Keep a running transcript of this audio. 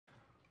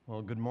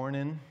Well, good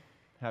morning.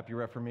 Happy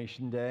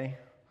Reformation Day.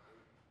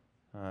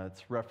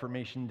 It's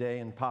Reformation Day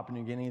in Papua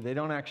New Guinea. They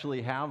don't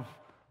actually have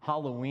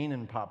Halloween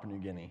in Papua New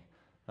Guinea.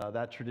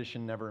 That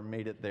tradition never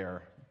made it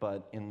there.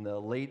 But in the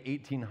late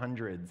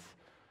 1800s,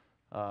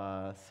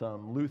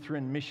 some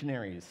Lutheran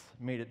missionaries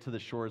made it to the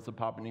shores of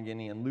Papua New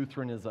Guinea, and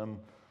Lutheranism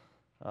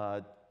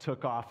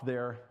took off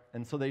there.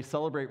 And so they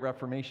celebrate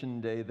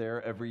Reformation Day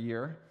there every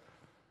year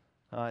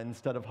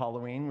instead of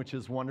Halloween, which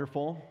is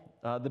wonderful.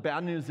 The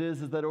bad news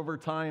is that over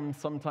time,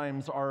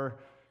 sometimes our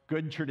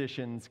good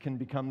traditions can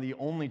become the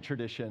only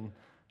tradition,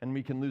 and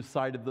we can lose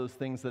sight of those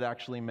things that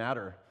actually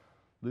matter,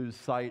 lose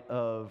sight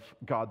of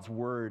God's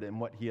word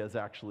and what he has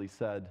actually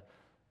said.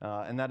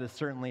 And that has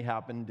certainly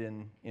happened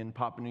in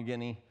Papua New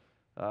Guinea,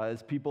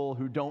 as people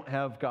who don't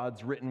have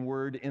God's written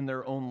word in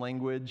their own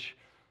language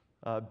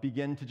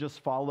begin to just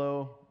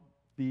follow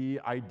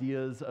the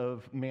ideas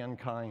of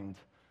mankind.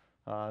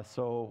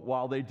 So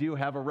while they do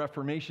have a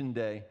Reformation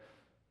Day,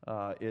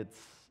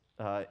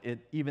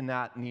 even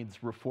that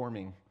needs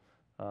reforming.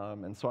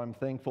 And so I'm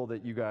thankful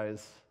that you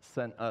guys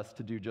sent us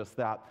to do just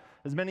that.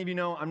 As many of you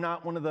know, I'm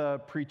not one of the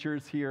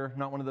preachers here,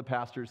 not one of the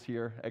pastors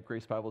here at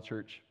Grace Bible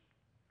Church.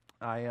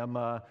 I am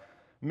a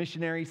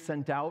missionary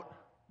sent out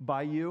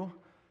by you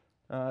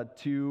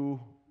to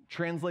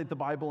translate the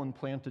Bible and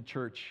plant a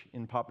church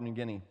in Papua New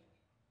Guinea.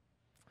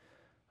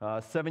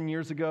 7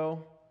 years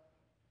ago,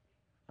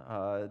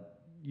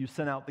 you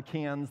sent out the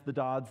Canns, the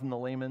Dodds, and the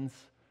Lamans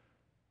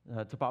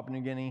to Papua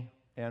New Guinea,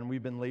 and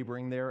we've been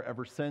laboring there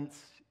ever since.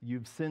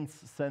 You've since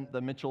sent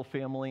the Mitchell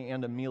family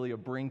and Amelia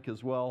Brink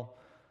as well,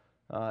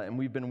 and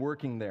we've been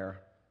working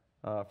there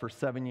for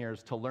 7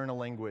 years to learn a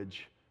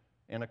language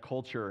and a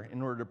culture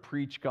in order to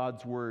preach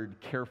God's word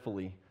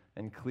carefully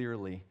and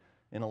clearly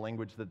in a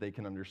language that they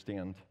can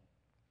understand.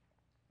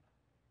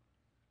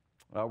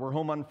 We're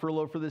home on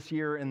furlough for this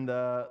year, and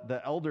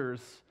the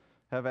elders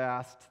have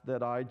asked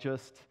that I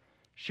just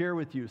share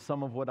with you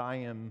some of what I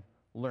am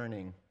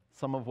learning,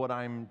 some of what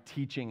I'm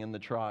teaching in the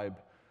tribe.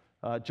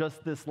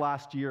 Just this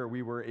last year,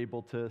 we were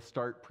able to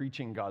start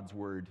preaching God's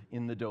word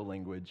in the Doe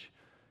language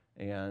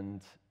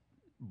and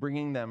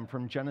bringing them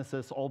from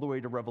Genesis all the way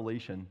to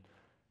Revelation,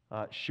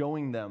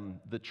 showing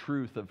them the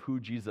truth of who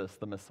Jesus,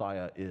 the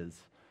Messiah,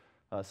 is,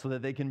 so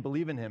that they can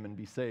believe in him and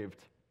be saved.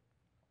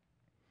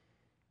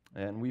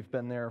 And we've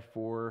been there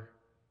for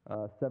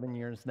 7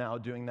 years now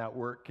doing that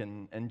work,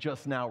 and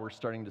just now we're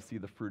starting to see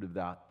the fruit of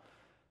that.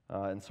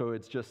 And so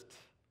it's just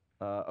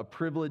a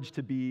privilege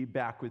to be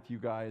back with you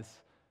guys.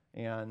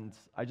 And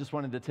I just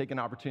wanted to take an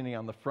opportunity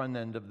on the front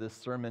end of this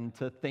sermon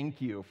to thank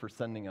you for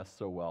sending us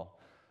so well.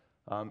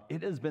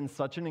 It has been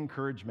such an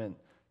encouragement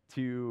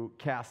to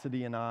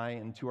Cassidy and I,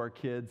 and to our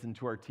kids and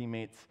to our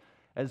teammates,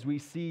 as we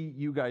see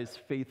you guys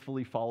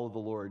faithfully follow the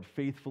Lord,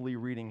 faithfully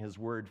reading his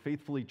word,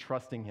 faithfully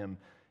trusting him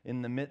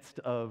in the midst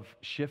of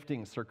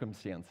shifting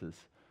circumstances,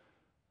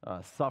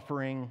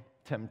 suffering,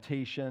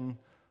 temptation.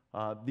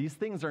 These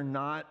things are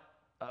not,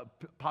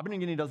 Papua New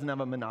Guinea doesn't have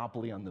a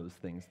monopoly on those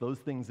things. Those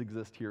things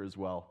exist here as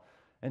well.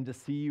 And to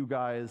see you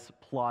guys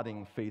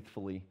plodding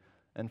faithfully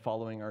and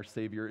following our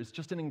Savior is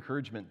just an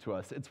encouragement to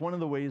us. It's one of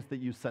the ways that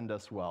you send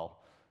us well.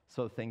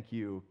 So thank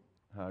you,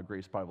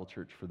 Grace Bible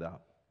Church, for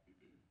that.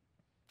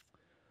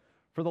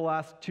 For the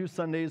last 2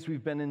 Sundays,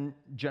 we've been in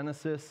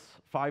Genesis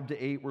 5 to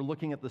 8. We're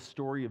looking at the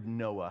story of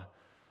Noah.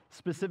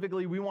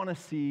 Specifically, we want to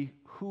see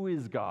who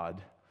is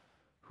God.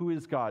 Who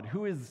is God?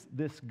 Who is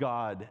this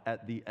God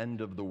at the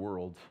end of the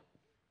world?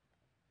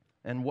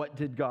 And what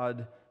did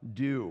God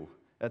do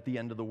at the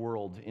end of the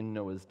world in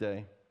Noah's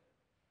day?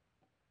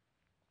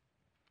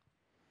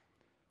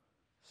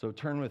 So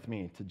turn with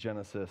me to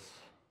Genesis.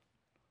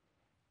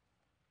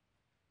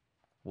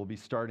 We'll be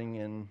starting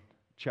in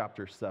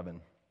chapter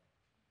 7.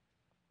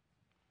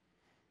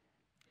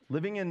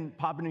 Living in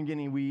Papua New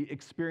Guinea, we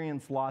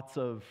experience lots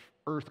of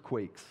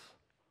earthquakes.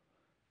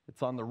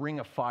 It's on the ring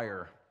of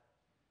fire.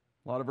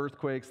 A lot of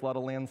earthquakes, a lot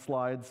of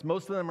landslides.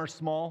 Most of them are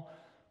small,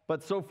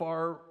 but so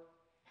far,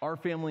 our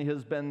family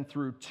has been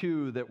through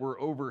 2 that were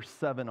over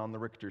 7 on the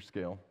Richter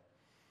scale.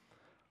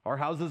 Our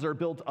houses are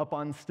built up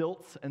on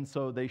stilts, and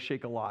so they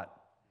shake a lot.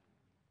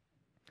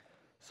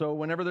 So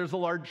whenever there's a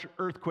large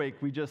earthquake,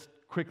 we just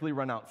quickly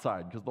run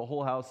outside because the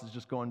whole house is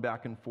just going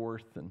back and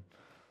forth, and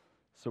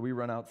so we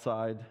run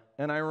outside.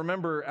 And I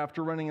remember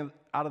after running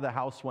out of the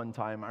house one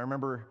time,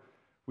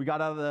 we got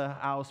out of the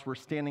house, we're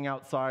standing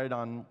outside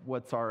on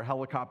what's our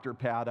helicopter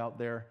pad out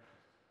there,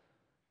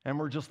 and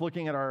we're just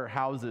looking at our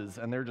houses,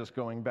 and they're just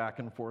going back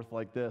and forth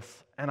like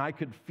this, and I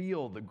could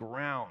feel the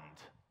ground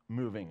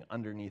moving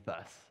underneath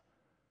us.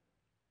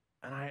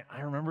 And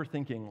I remember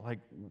thinking, like,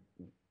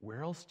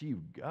 where else do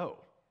you go?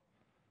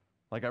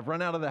 Like, I've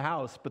run out of the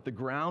house, but the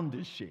ground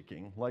is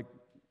shaking. Like,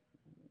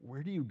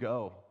 where do you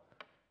go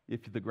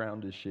if the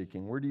ground is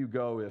shaking? Where do you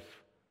go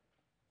if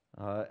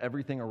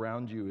everything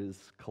around you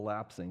is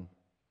collapsing?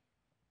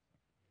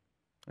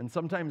 And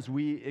sometimes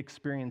we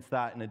experience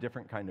that in a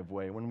different kind of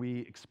way, when we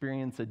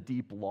experience a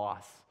deep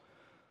loss.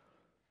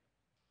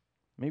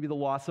 Maybe the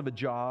loss of a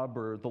job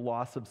or the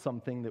loss of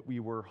something that we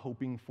were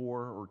hoping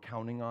for or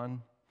counting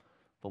on.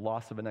 the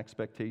loss of an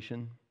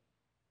expectation,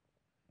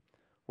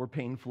 or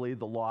painfully,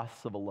 the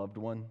loss of a loved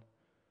one.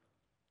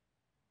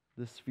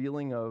 This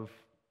feeling of,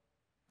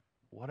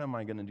 what am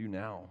I going to do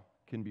now,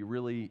 can be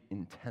really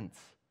intense.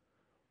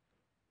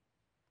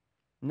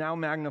 Now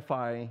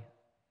magnify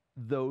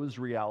those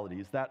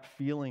realities, that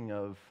feeling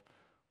of,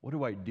 what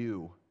do I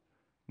do?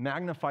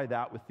 Magnify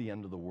that with the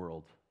end of the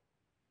world.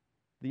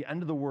 The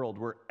end of the world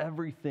where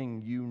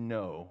everything you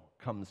know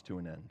comes to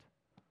an end.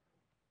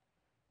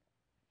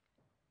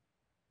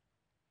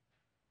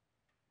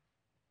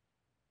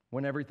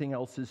 When everything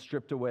else is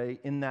stripped away,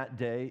 in that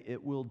day,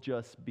 it will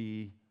just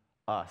be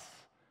us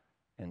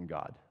and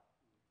God.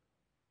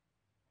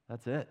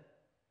 That's it.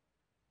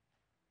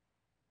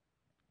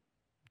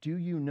 Do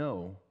you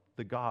know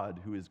the God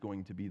who is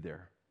going to be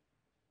there?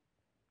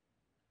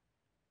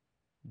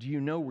 Do you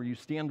know where you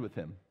stand with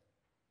him?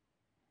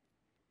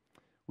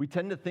 We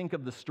tend to think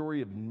of the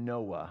story of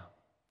Noah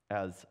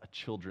as a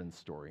children's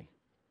story,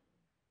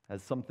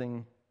 as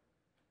something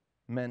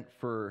meant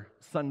for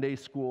Sunday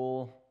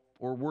school,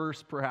 or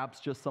worse, perhaps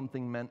just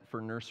something meant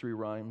for nursery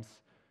rhymes.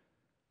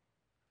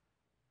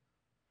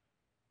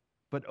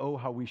 But oh,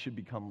 how we should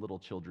become little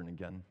children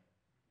again.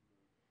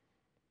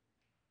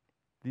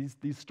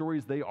 These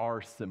stories, they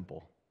are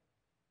simple.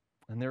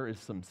 And there is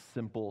some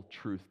simple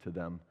truth to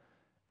them,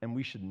 and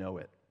we should know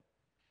it.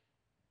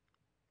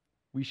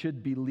 We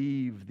should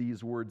believe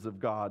these words of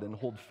God and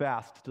hold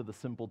fast to the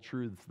simple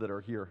truths that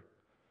are here.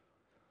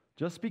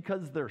 Just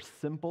because they're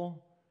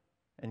simple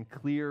and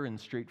clear and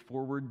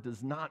straightforward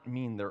does not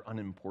mean they're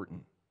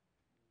unimportant.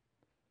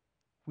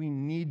 We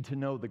need to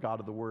know the God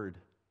of the Word.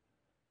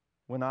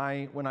 When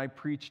I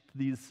preached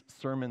these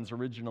sermons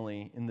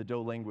originally in the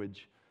Doe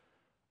language,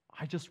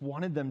 I just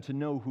wanted them to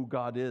know who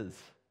God is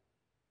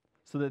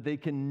so that they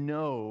can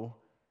know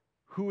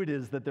who it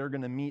is that they're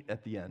going to meet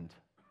at the end,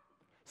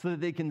 so that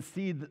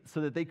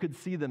they could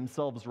see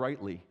themselves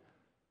rightly.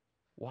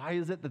 Why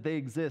is it that they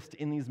exist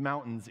in these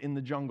mountains, in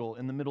the jungle,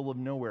 in the middle of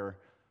nowhere?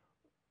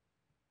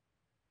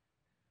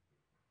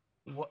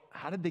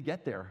 How did they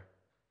get there?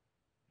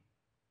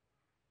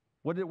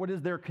 What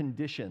is their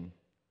condition?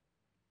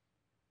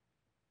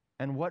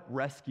 And what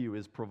rescue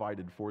is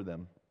provided for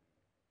them?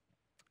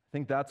 I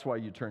think that's why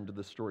you turn to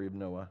the story of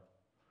Noah.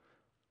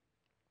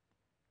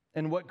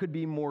 And what could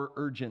be more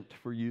urgent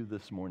for you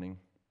this morning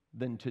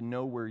than to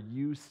know where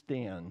you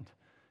stand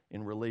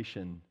in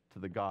relation to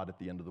the God at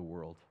the end of the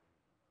world?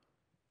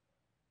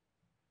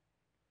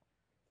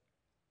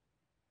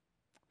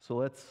 So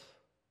let's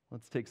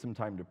take some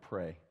time to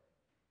pray.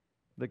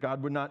 That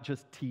God would not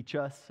just teach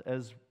us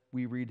as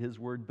we read his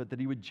word, but that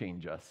he would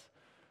change us.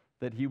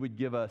 That he would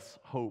give us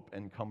hope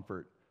and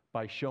comfort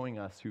by showing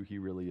us who he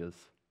really is.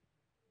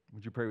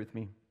 Would you pray with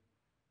me?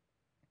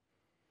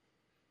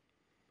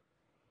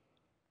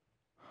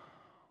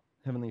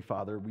 Heavenly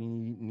Father, we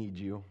need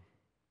you.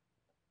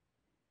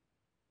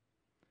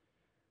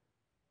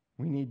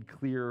 We need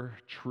clear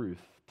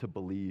truth to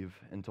believe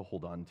and to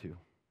hold on to.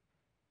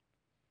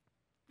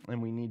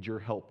 And we need your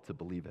help to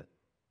believe it.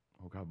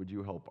 Oh God, would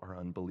you help our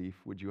unbelief?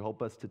 Would you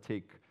help us to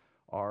take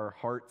our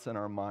hearts and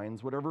our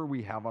minds, whatever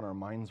we have on our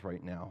minds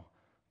right now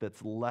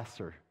that's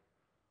lesser,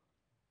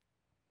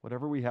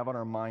 whatever we have on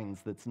our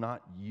minds that's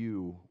not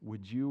you,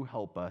 would you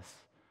help us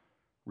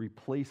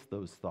replace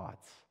those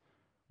thoughts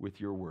with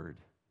your word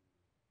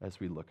as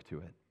we look to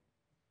it?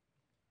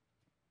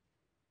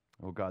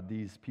 Oh God,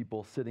 these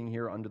people sitting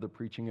here under the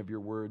preaching of your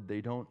word,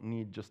 they don't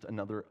need just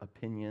another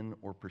opinion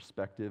or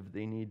perspective.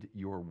 They need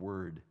your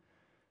word.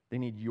 They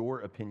need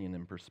your opinion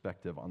and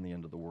perspective on the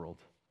end of the world.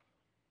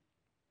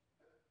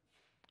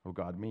 Oh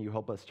God, may you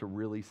help us to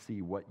really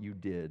see what you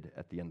did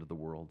at the end of the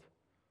world,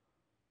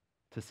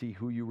 to see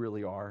who you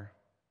really are,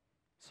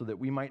 so that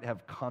we might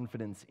have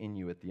confidence in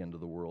you at the end of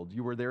the world.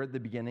 You were there at the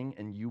beginning,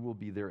 and you will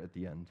be there at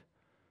the end.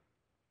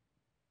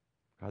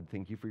 God,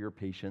 thank you for your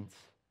patience,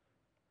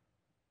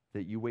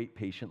 that you wait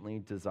patiently,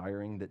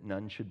 desiring that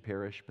none should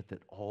perish, but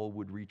that all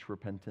would reach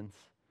repentance.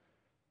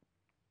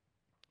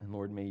 And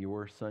Lord, may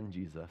your Son,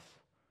 Jesus,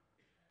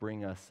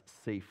 bring us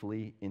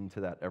safely into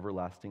that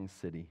everlasting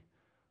city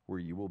where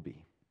you will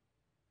be.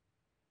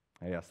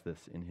 I ask this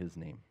in his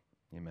name.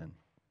 Amen.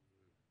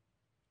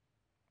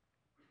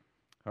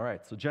 All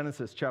right, so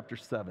Genesis chapter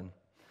 7.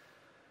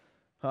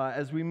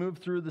 As we move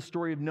through the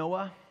story of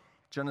Noah,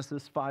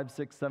 Genesis 5,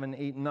 6, 7,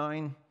 8, and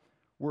 9,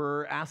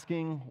 we're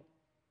asking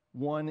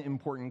one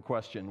important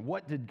question.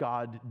 What did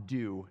God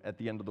do at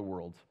the end of the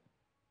world?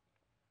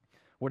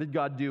 What did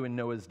God do in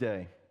Noah's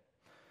day?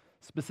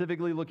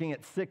 Specifically looking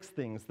at 6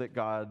 things that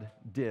God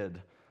did.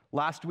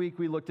 Last week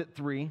we looked at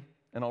 3,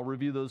 and I'll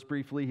review those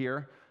briefly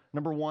here.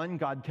 Number 1,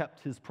 God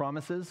kept his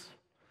promises.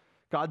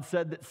 God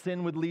said that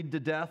sin would lead to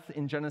death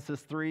in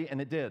Genesis 3,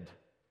 and it did,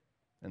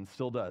 and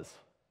still does.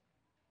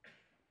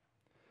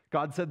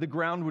 God said the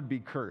ground would be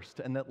cursed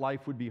and that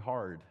life would be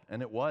hard,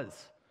 and it was,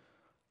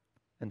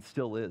 and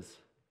still is.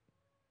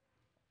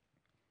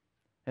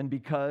 And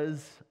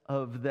because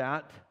of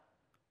that,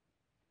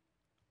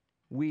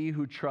 we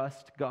who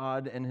trust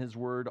God and his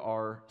word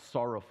are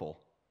sorrowful,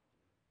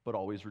 but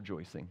always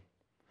rejoicing.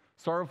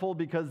 Sorrowful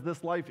because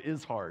this life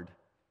is hard.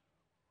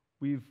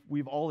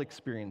 We've all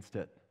experienced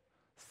it.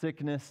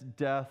 Sickness,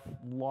 death,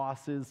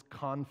 losses,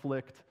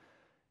 conflict.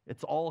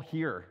 It's all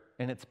here,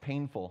 and it's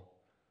painful.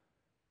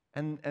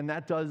 And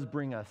that does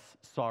bring us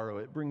sorrow.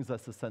 It brings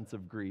us a sense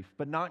of grief,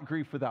 but not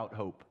grief without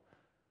hope.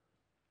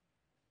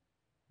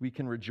 We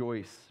can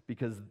rejoice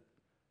because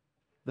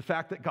the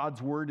fact that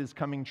God's word is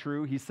coming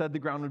true, he said the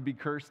ground would be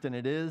cursed, and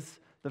it is.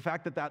 The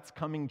fact that that's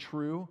coming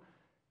true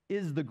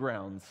is the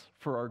grounds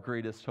for our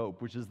greatest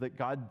hope, which is that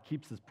God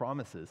keeps his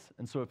promises.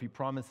 And so if he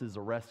promises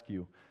a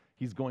rescue,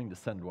 he's going to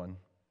send one.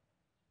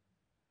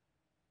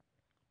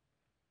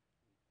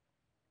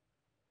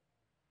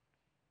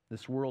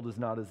 This world is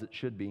not as it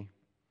should be.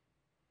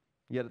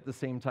 Yet at the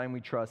same time, we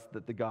trust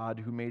that the God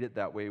who made it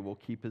that way will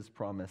keep his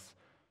promise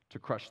to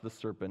crush the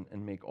serpent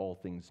and make all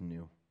things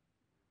new.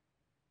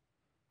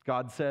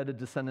 God said a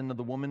descendant of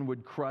the woman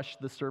would crush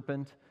the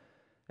serpent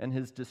and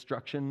his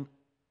destruction.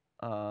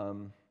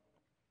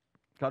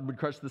 God would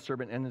crush the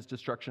serpent and his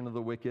destruction of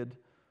the wicked.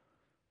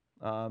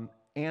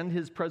 And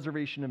his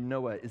preservation of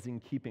Noah is in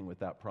keeping with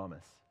that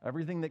promise.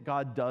 Everything that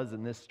God does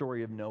in this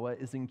story of Noah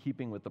is in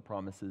keeping with the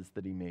promises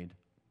that he made.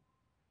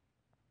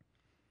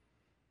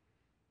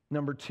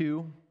 Number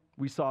 2,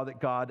 we saw that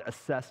God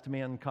assessed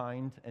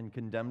mankind and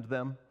condemned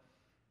them.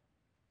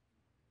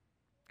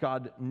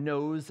 God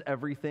knows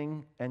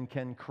everything and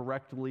can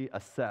correctly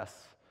assess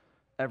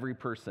every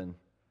person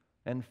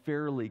and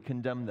fairly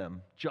condemn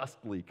them,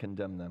 justly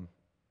condemn them.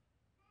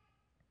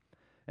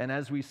 And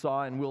as we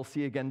saw and we'll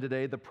see again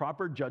today, the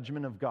proper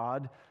judgment of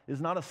God is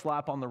not a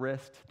slap on the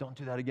wrist. Don't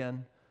do that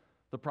again.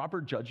 The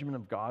proper judgment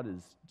of God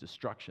is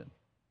destruction.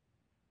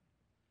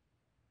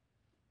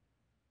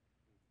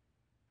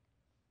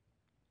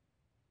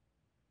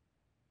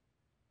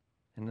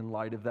 And in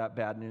light of that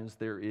bad news,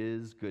 there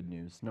is good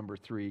news. Number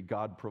 3,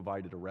 God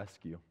provided a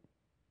rescue.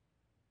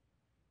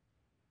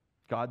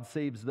 God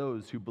saves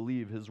those who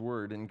believe his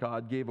word, and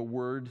God gave a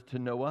word to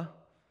Noah.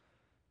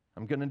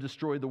 I'm going to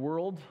destroy the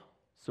world,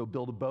 so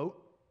build a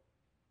boat.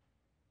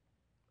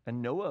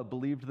 And Noah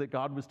believed that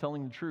God was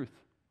telling the truth.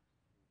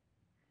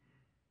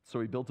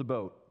 So he built a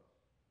boat.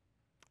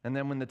 And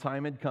then when the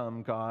time had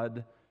come,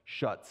 God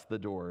shuts the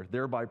door,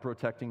 thereby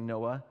protecting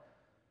Noah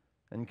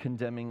and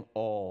condemning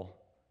all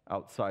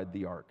outside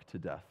the ark to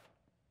death.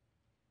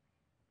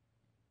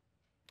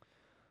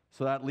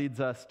 So that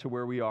leads us to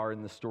where we are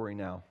in the story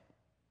now,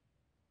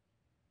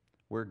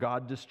 where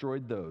God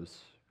destroyed those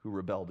who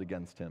rebelled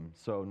against him.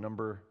 So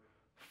number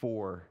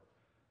 4,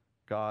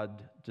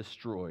 God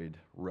destroyed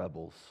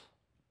rebels.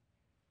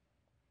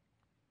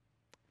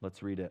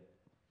 Let's read it.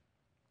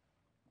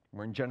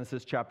 We're in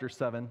Genesis chapter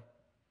 7.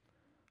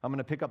 I'm going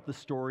to pick up the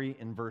story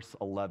in verse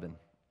 11.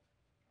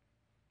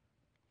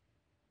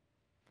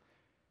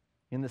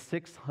 In the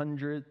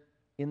 600th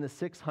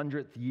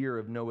year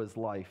of Noah's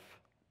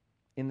life,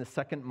 in the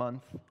second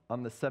month,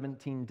 on the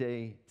 17th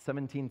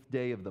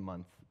day of the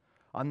month,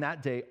 on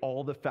that day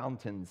all the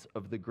fountains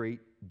of the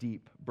great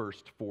deep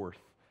burst forth,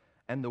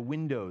 and the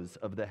windows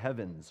of the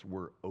heavens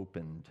were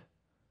opened.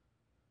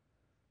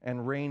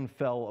 And rain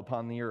fell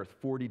upon the earth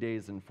 40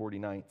 days and 40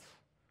 nights.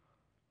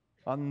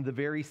 On the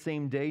very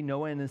same day,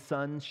 Noah and his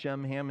sons,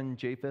 Shem, Ham, and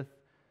Japheth,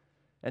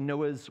 and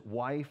Noah's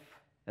wife,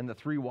 and the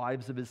 3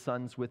 wives of his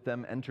sons with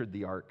them entered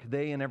the ark,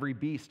 they and every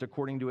beast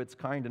according to its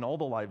kind, and all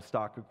the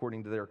livestock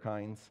according to their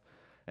kinds,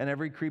 and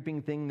every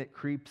creeping thing that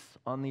creeps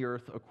on the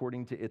earth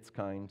according to its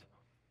kind,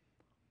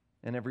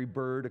 and every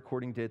bird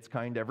according to its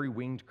kind, every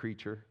winged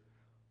creature.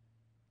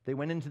 They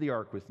went into the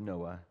ark with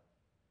Noah,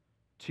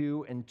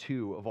 2 and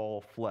 2 of all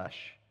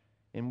flesh,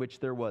 in which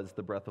there was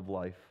the breath of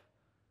life.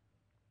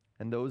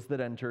 And those that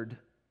entered,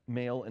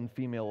 male and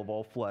female of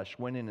all flesh,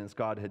 went in as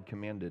God had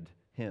commanded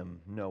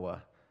him,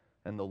 Noah,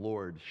 and the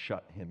Lord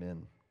shut him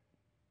in.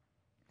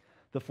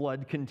 The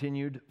flood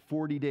continued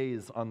 40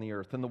 days on the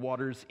earth, and the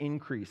waters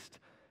increased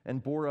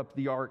and bore up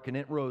the ark, and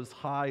it rose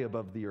high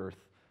above the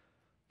earth.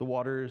 The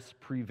waters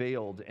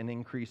prevailed and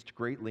increased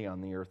greatly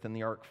on the earth, and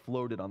the ark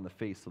floated on the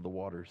face of the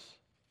waters.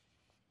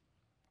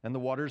 And the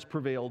waters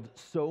prevailed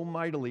so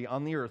mightily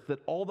on the earth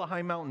that all the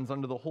high mountains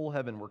under the whole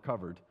heaven were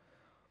covered.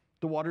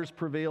 The waters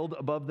prevailed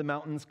above the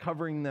mountains,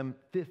 covering them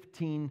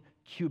 15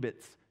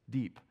 cubits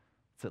deep.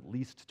 It's at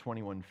least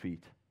 21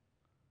 feet.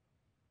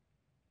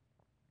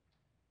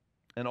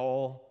 And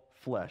all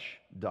flesh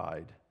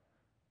died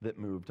that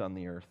moved on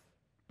the earth,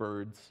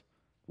 birds,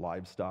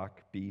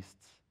 livestock,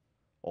 beasts,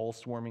 all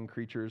swarming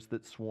creatures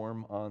that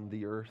swarm on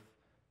the earth,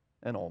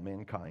 and all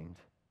mankind.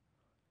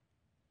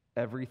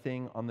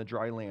 Everything on the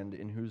dry land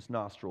in whose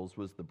nostrils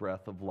was the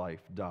breath of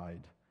life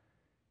died.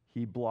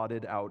 He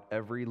blotted out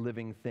every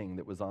living thing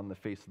that was on the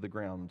face of the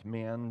ground,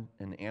 man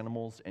and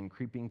animals and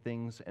creeping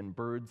things and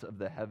birds of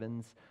the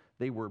heavens.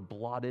 They were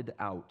blotted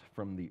out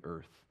from the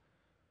earth.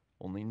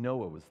 Only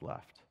Noah was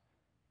left,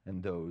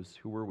 and those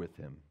who were with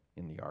him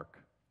in the ark.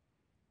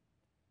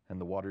 And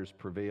the waters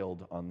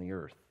prevailed on the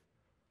earth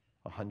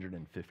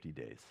 150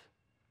 days.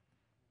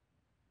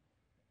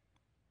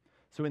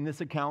 So in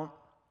this account,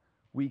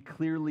 we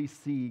clearly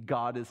see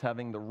God as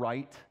having the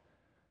right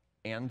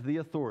and the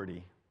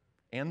authority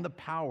and the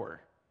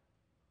power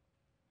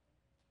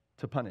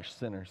to punish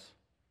sinners.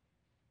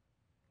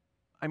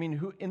 I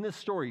mean, in this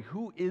story,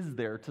 who is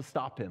there to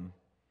stop him?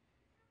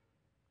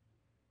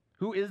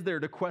 Who is there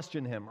to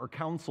question him or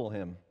counsel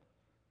him?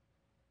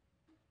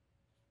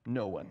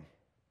 No one.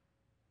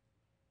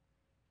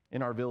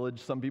 In our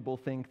village, some people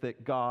think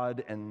that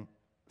God and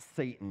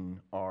Satan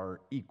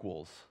are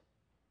equals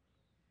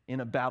in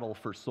a battle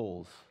for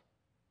souls.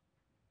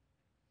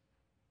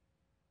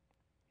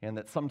 And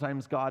that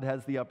sometimes God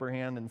has the upper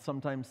hand and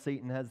sometimes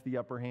Satan has the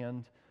upper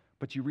hand.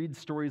 But you read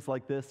stories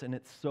like this and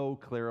it's so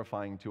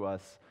clarifying to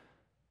us.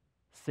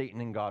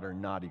 Satan and God are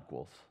not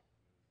equals.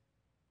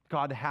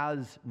 God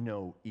has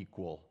no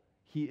equal.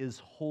 He is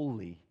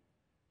holy.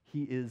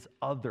 He is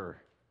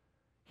other.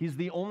 He's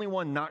the only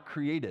one not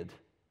created.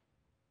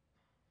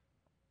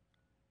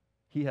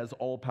 He has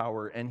all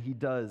power, and he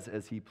does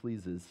as he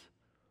pleases.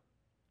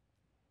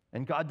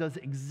 And God does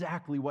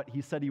exactly what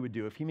he said he would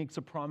do. If he makes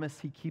a promise,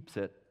 he keeps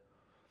it.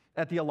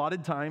 At the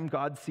allotted time,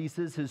 God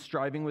ceases his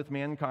striving with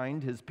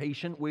mankind. His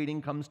patient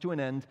waiting comes to an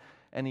end,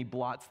 and he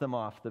blots them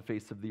off the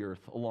face of the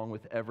earth, along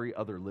with every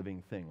other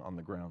living thing on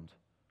the ground.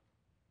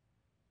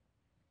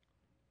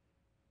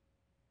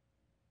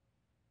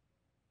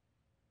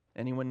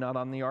 Anyone not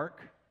on the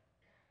ark?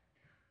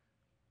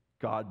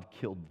 God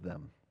killed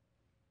them.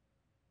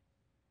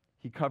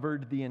 He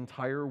covered the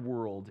entire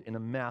world in a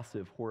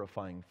massive,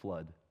 horrifying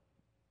flood.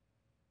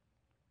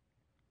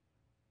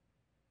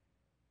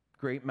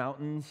 Great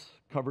mountains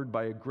covered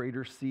by a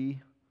greater sea,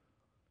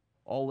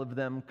 all of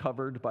them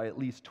covered by at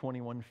least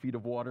 21 feet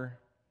of water.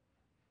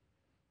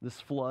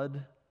 This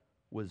flood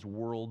was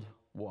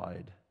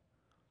worldwide.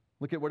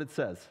 Look at what it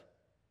says.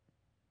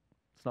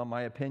 It's not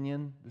my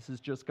opinion. This is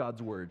just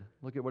God's word.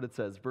 Look at what it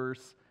says.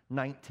 Verse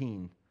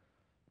 19.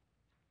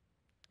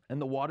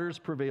 And the waters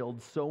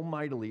prevailed so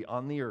mightily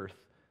on the earth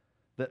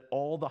that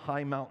all the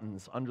high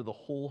mountains under the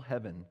whole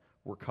heaven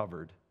were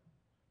covered.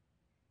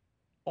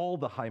 All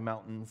the high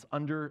mountains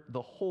under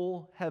the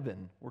whole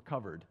heaven were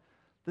covered.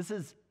 This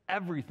is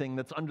everything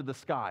that's under the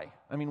sky.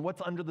 I mean,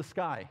 what's under the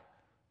sky?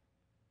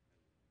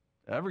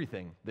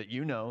 Everything that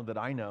you know, that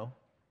I know.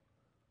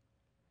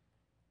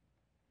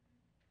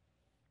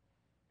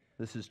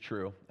 This is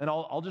true. And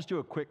I'll just do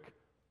a quick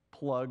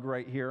plug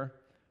right here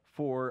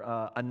for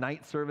a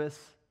night service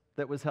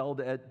that was held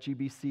at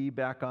GBC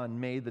back on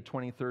May the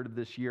 23rd of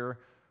this year,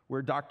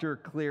 where Dr.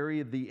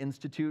 Clary of the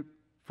Institute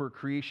for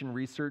Creation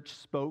Research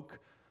spoke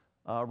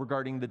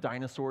regarding the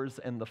dinosaurs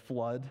and the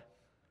flood.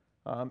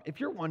 If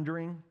you're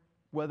wondering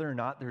whether or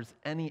not there's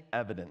any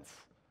evidence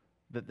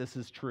that this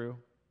is true,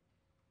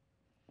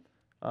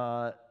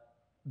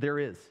 there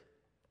is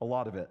a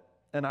lot of it.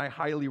 And I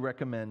highly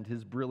recommend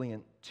his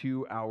brilliant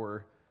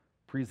 2-hour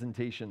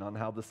presentation on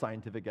how the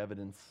scientific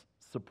evidence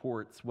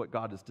supports what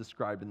God has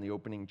described in the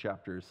opening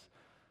chapters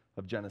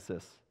of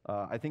Genesis.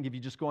 I think if you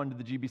just go onto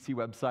the GBC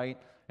website,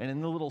 and in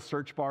the little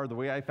search bar, the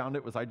way I found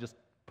it was I just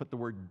put the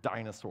word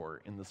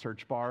dinosaur in the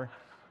search bar,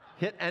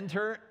 hit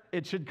enter,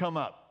 it should come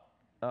up.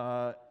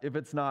 If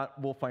it's not,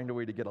 we'll find a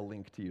way to get a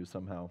link to you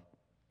somehow.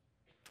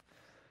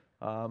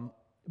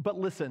 But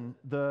listen,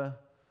 the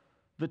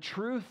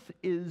truth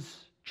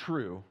is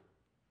true,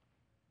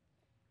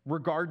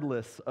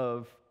 regardless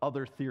of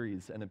other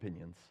theories and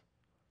opinions.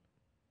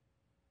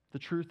 The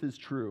truth is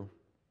true.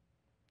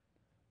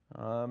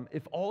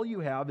 If all you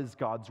have is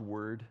God's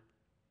word,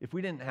 if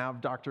we didn't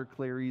have Dr.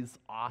 Clary's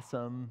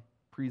awesome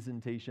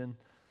presentation,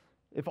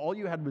 if all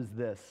you had was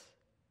this,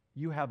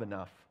 you have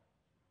enough.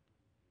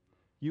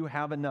 You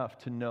have enough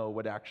to know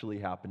what actually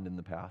happened in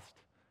the past.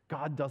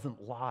 God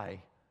doesn't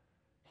lie.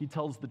 He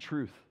tells the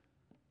truth.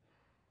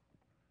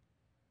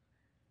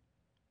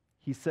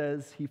 He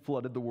says he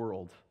flooded the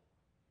world,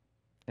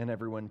 and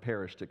everyone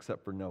perished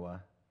except for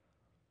Noah.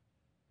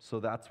 So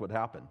that's what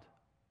happened.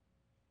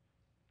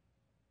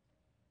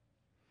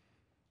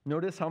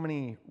 Notice how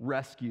many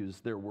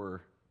rescues there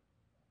were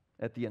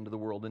at the end of the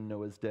world in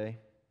Noah's day.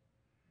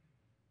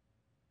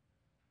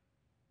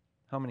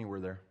 How many were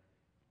there?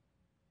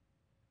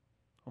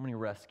 How many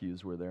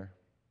rescues were there?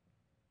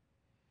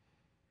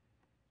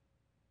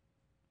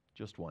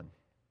 Just one.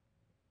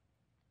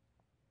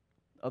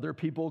 Other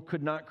people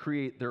could not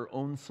create their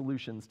own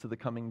solutions to the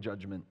coming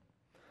judgment.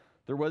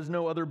 There was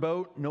no other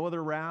boat, no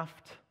other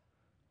raft,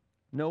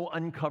 no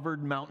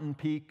uncovered mountain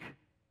peak.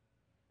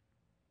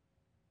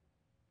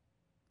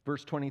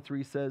 Verse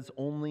 23 says,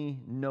 only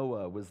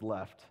Noah was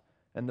left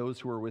and those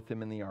who were with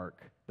him in the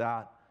ark.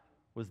 That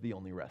was the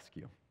only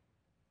rescue.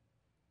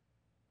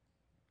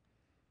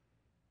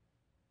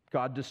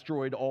 God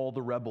destroyed all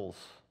the rebels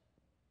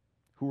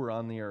who were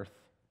on the earth.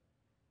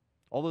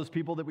 All those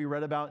people that we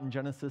read about in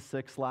Genesis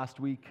 6 last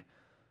week,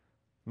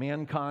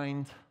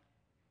 mankind,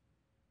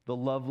 the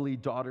lovely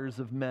daughters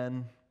of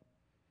men,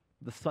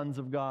 the sons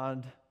of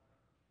God,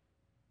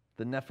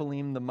 the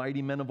Nephilim, the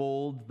mighty men of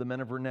old, the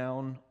men of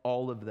renown,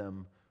 all of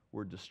them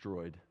were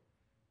destroyed.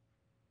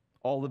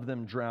 All of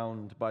them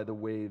drowned by the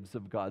waves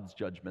of God's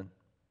judgment.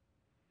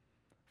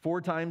 4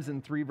 times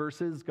in 3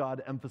 verses,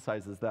 God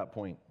emphasizes that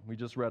point. We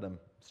just read them.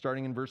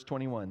 Starting in verse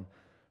 21.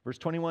 Verse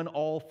 21,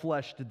 all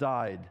flesh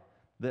died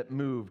that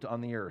moved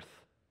on the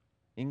earth,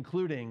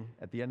 including,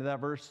 at the end of that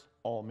verse,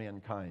 all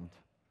mankind.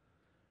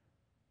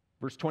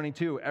 Verse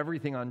 22,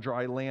 everything on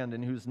dry land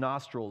in whose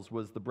nostrils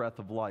was the breath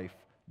of life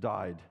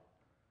died.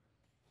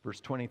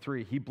 Verse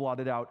 23, he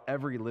blotted out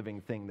every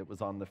living thing that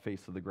was on the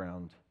face of the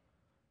ground.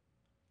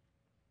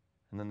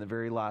 And then the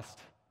very last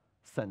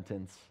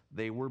sentence,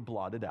 they were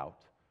blotted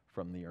out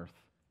from the earth.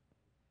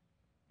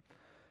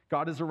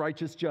 God is a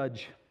righteous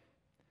judge.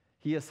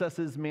 He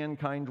assesses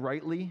mankind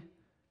rightly,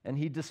 and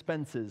he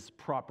dispenses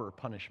proper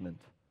punishment.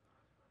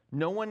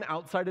 No one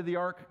outside of the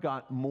ark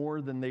got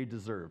more than they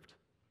deserved,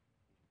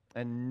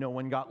 and no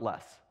one got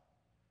less.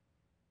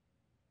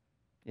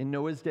 In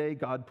Noah's day,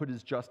 God put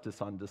his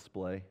justice on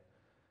display,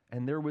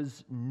 and there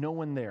was no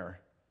one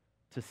there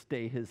to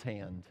stay his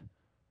hand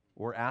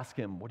or ask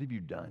him, "What have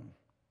you done?"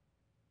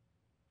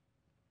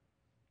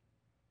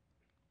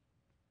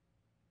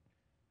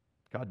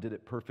 God did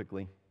it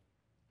perfectly.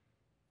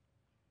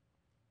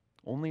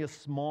 Only a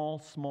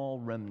small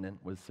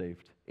remnant was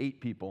saved.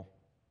 8 people.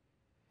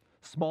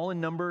 Small in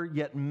number,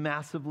 yet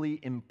massively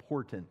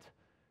important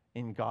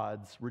in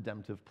God's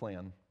redemptive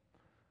plan.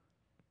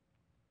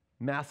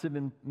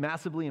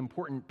 Massively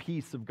important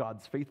piece of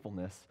God's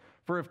faithfulness.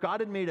 For if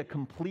God had made a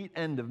complete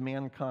end of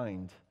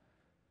mankind,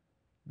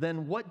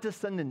 then what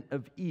descendant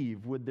of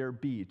Eve would there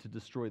be to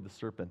destroy the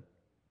serpent?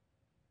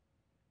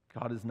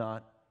 God has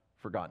not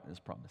forgotten his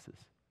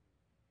promises.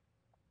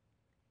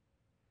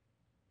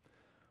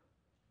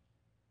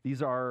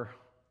 These are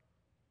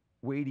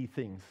weighty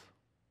things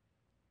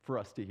for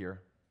us to hear.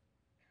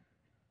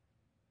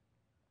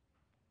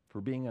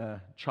 For being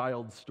a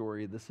child's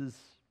story, this is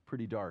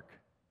pretty dark.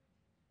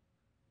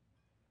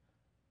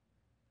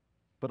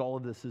 But all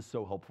of this is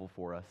so helpful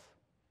for us.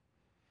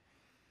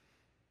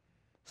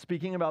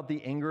 Speaking about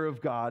the anger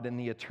of God and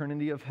the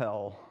eternity of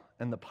hell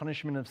and the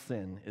punishment of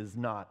sin is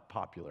not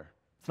popular.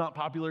 It's not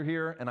popular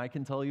here, and I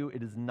can tell you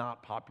it is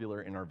not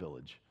popular in our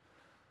village.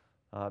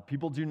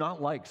 People do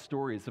not like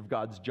stories of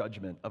God's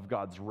judgment, of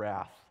God's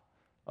wrath,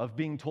 of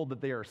being told that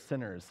they are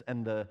sinners,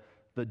 and the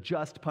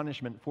just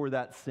punishment for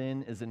that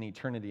sin is an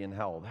eternity in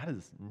hell. That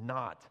is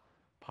not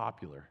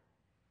popular.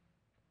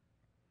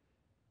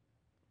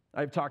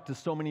 I've talked to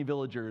so many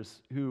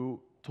villagers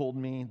who told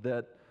me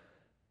that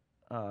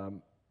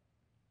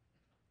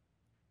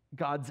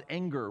God's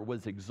anger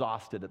was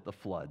exhausted at the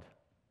flood.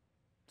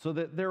 So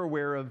that they're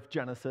aware of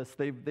Genesis.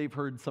 They've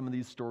heard some of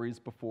these stories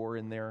before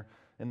in their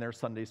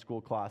Sunday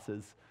school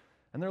classes.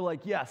 And they're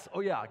like, yes, oh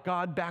yeah,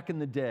 God back in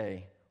the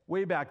day,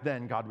 way back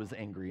then, God was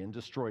angry and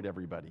destroyed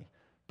everybody.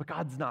 But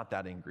God's not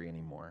that angry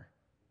anymore.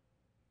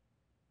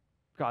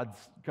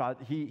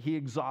 He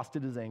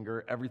exhausted his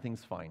anger.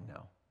 Everything's fine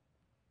now.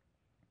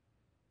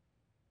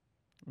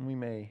 And we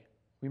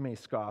may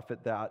scoff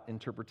at that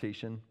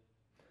interpretation.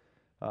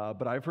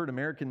 But I've heard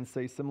Americans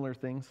say similar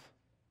things.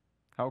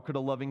 How could a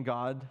loving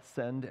God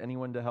send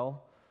anyone to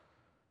hell?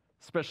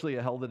 Especially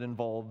a hell that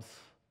involves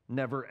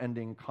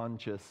never-ending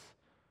conscious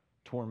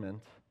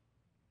torment.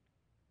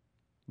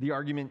 The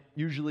argument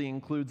usually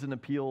includes an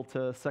appeal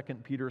to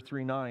 2 Peter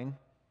 3:9.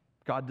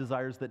 God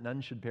desires that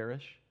none should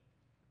perish.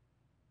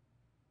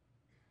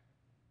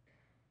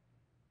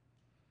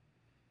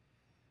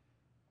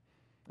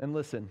 And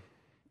listen,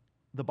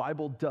 the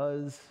Bible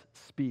does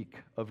speak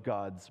of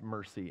God's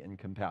mercy and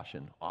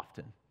compassion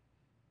often.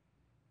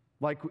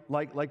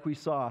 Like we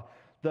saw,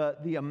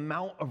 the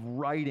amount of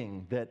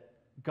writing that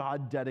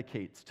God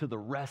dedicates to the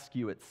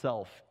rescue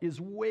itself is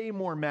way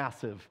more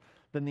massive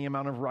than the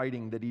amount of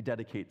writing that he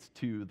dedicates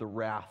to the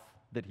wrath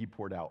that he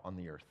poured out on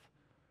the earth.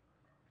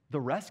 The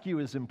rescue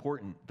is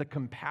important. The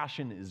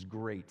compassion is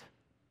great.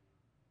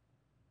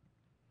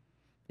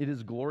 It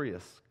is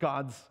glorious.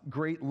 God's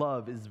great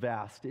love is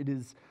vast. It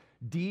is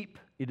deep.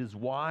 It is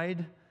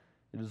wide.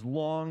 It is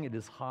long. It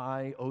is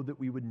high. Oh, that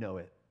we would know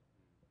it.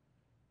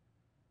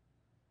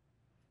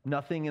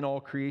 Nothing in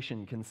all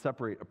creation can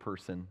separate a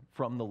person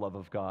from the love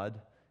of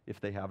God if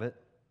they have it.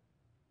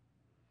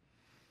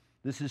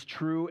 This is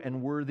true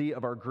and worthy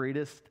of our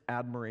greatest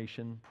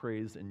admiration,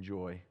 praise, and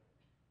joy.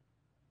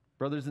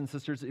 Brothers and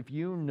sisters, if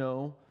you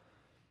know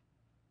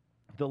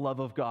the love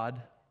of God,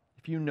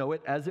 if you know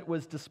it as it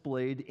was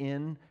displayed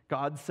in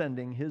God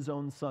sending his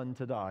own Son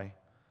to die,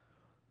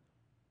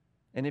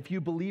 and if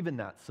you believe in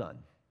that Son,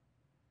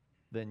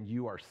 then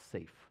you are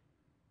safe.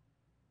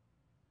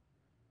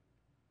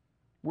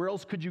 Where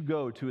else could you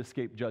go to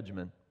escape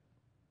judgment?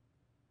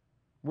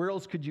 Where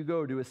else could you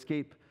go to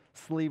escape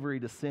slavery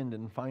to sin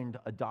and find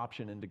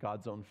adoption into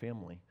God's own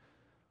family?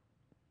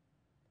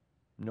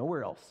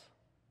 Nowhere else.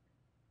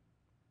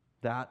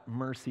 That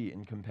mercy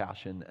and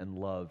compassion and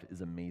love is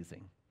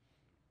amazing.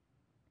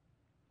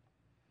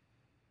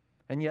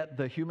 And yet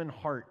the human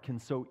heart can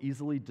so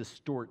easily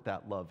distort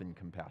that love and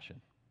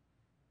compassion.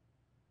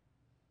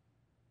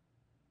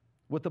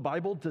 What the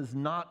Bible does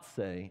not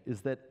say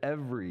is that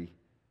every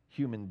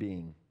human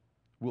being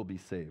will be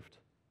saved,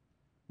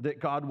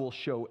 that God will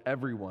show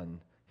everyone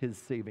his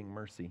saving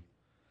mercy.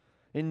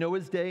 In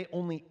Noah's day,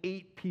 only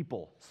 8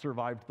 people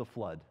survived the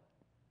flood.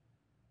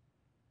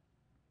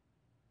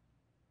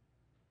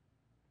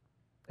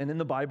 And in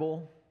the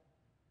Bible,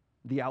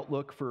 the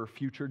outlook for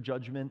future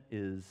judgment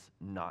is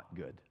not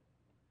good.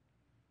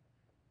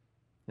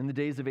 In the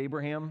days of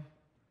Abraham,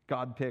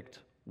 God picked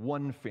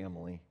one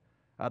family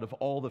out of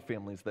all the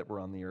families that were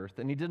on the earth.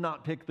 And he did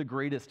not pick the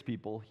greatest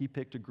people. He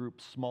picked a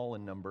group small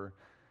in number.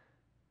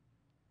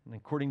 And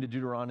according to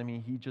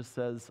Deuteronomy, he just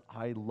says,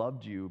 I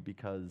loved you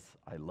because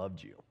I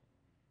loved you.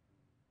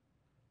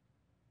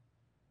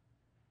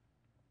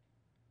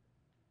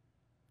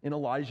 In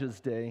Elijah's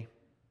day,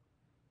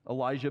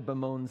 Elijah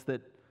bemoans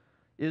that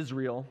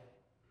Israel,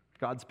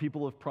 God's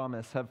people of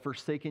promise, have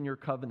forsaken your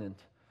covenant,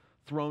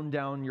 thrown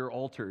down your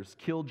altars,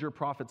 killed your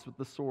prophets with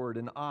the sword,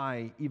 and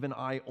I, even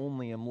I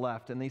only, am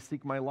left, and they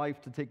seek my life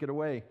to take it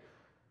away. It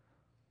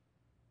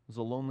was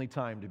a lonely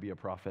time to be a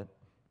prophet.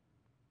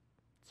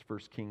 It's 1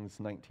 Kings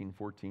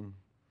 19:14.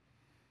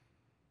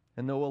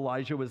 And though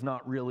Elijah was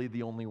not really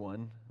the only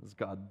one, as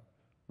God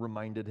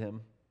reminded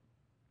him,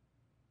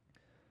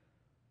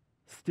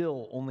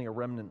 still only a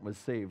remnant was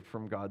saved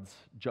from God's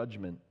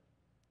judgment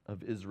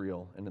of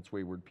Israel and its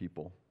wayward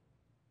people.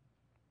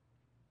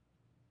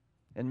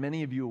 And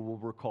many of you will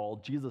recall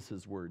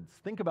Jesus' words.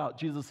 Think about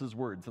Jesus'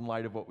 words in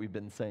light of what we've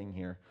been saying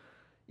here.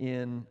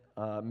 In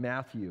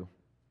Matthew,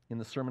 in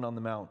the Sermon on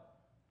the Mount,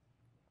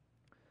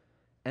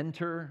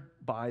 enter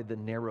by the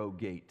narrow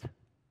gate,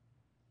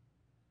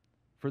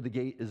 for the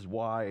gate is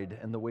wide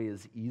and the way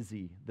is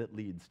easy that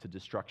leads to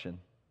destruction.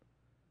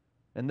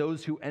 And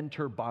those who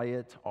enter by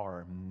it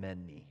are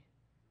many.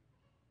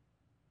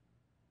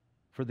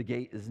 For the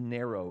gate is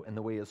narrow and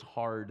the way is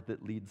hard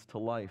that leads to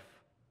life.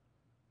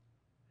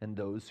 And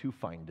those who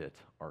find it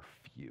are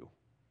few.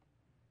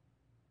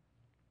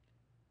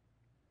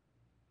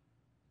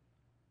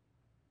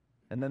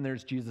 And then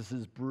there's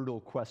Jesus' brutal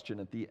question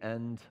at the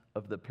end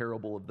of the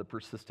parable of the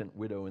persistent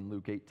widow in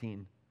Luke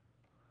 18.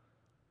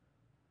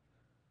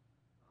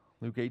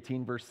 Luke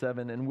 18, verse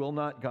 7, and will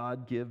not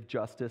God give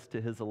justice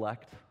to his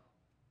elect,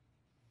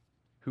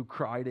 who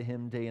cry to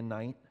him day and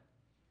night?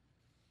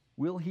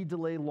 Will he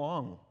delay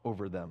long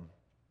over them?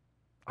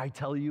 I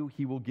tell you,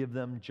 he will give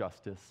them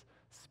justice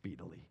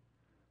speedily.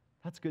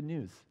 That's good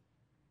news.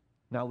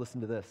 Now listen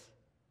to this.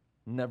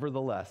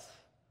 Nevertheless,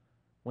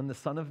 when the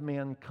Son of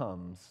Man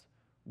comes,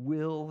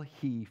 will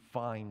he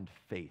find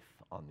faith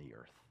on the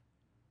earth?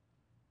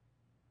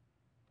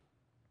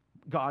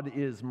 God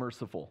is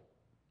merciful.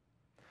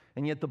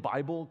 And yet the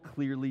Bible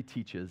clearly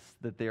teaches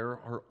that there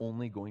are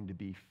only going to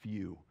be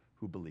few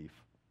who believe.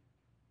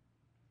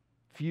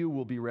 Few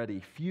will be ready.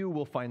 Few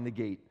will find the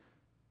gate.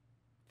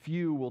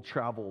 Few will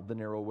travel the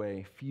narrow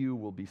way. Few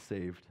will be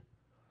saved.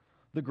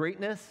 The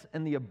greatness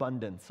and the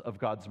abundance of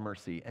God's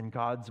mercy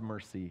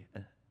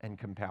and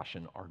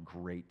compassion are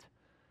great.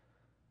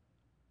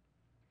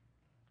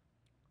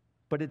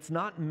 But it's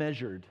not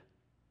measured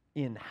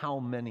in how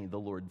many the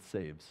Lord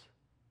saves.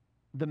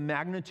 The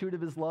magnitude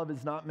of his love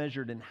is not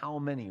measured in how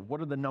many. What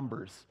are the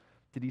numbers?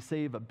 Did he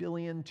save 1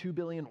 billion, 2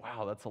 billion?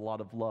 Wow, that's a lot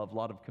of love, a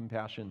lot of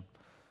compassion.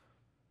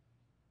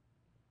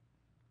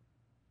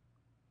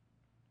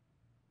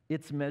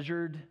 It's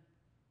measured,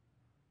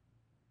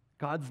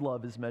 God's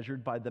love is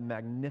measured by the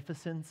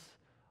magnificence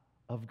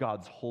of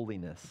God's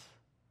holiness,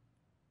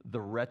 the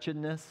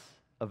wretchedness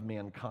of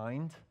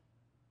mankind,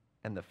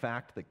 and the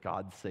fact that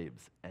God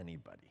saves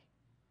anybody.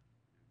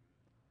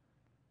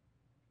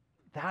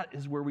 That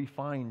is where we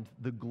find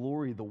the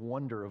glory, the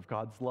wonder of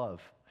God's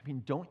love. I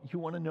mean, don't you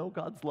want to know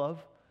God's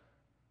love?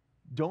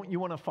 Don't you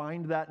want to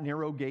find that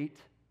narrow gate?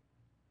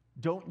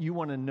 Don't you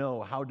want to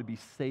know how to be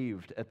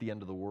saved at the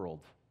end of the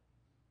world?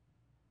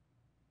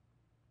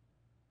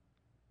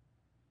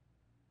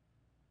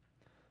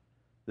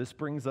 This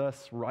brings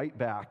us right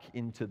back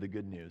into the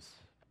good news.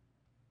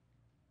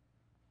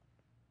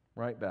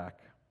 Right back.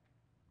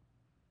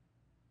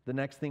 The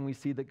next thing we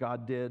see that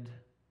God did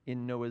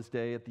in Noah's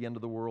day at the end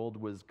of the world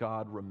was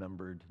God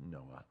remembered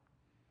Noah.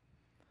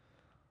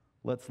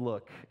 Let's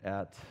look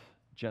at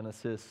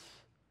Genesis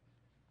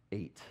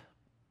 8,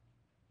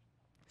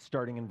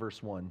 starting in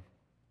verse 1.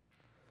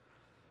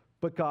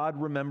 But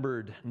God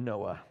remembered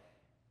Noah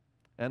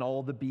and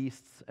all the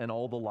beasts and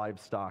all the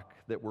livestock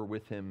that were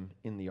with him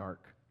in the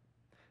ark.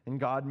 And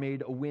God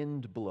made a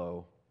wind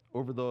blow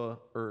over the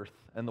earth,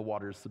 and the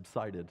waters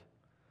subsided.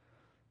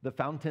 The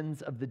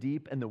fountains of the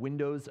deep and the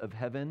windows of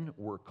heaven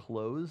were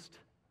closed.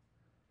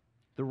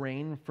 The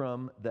rain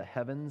from the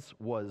heavens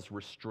was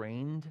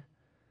restrained,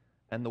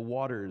 and the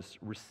waters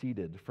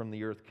receded from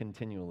the earth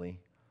continually.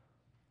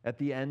 At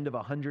the end of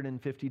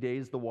 150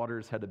 days, the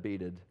waters had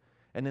abated.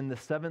 And in the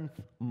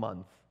 7th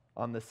month,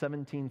 on the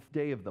 17th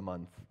day of the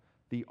month,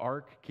 the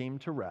ark came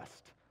to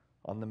rest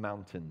on the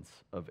mountains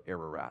of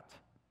Ararat.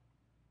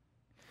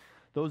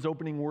 Those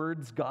opening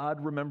words,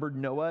 God remembered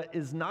Noah,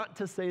 is not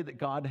to say that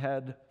God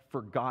had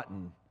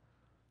forgotten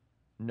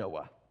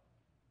Noah,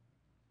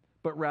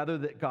 but rather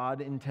that God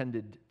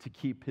intended to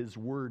keep his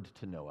word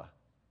to Noah.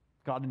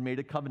 God had made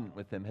a covenant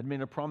with him, had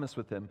made a promise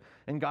with him,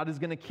 and God is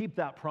going to keep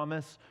that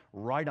promise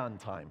right on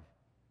time.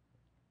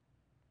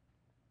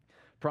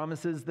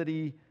 Promises that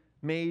he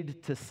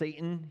made to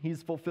Satan,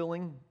 he's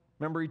fulfilling.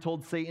 Remember, he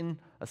told Satan,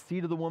 a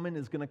seed of the woman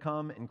is going to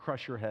come and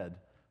crush your head,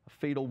 a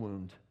fatal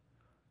wound.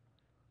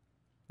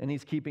 And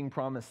he's keeping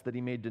promise that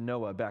he made to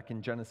Noah back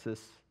in Genesis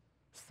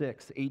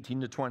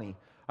 6:18-20.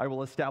 I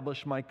will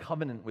establish my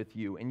covenant with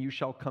you, and you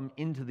shall come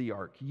into the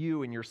ark,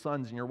 you and your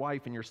sons and your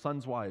wife and your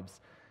sons' wives,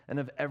 and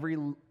of every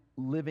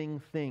living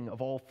thing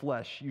of all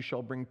flesh you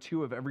shall bring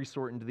 2 of every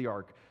sort into the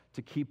ark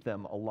to keep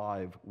them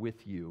alive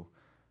with you.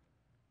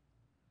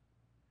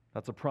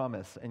 That's a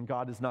promise, and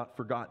God is not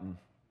forgotten.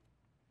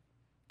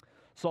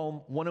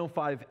 Psalm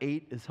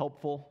 105:8 is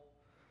helpful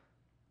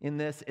in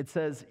this. It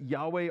says,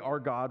 Yahweh our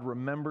God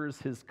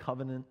remembers his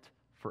covenant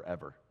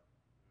forever.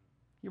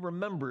 He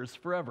remembers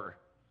forever.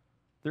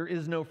 There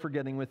is no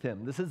forgetting with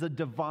him. This is a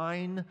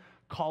divine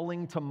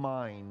calling to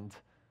mind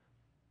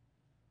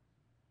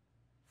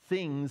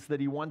things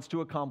that he wants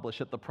to accomplish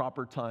at the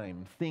proper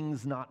time,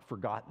 things not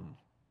forgotten.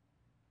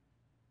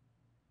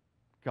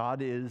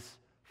 God is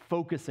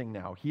focusing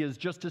now. He has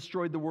just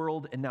destroyed the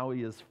world, and now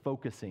he is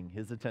focusing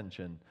his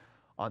attention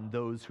on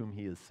those whom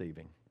he is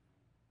saving.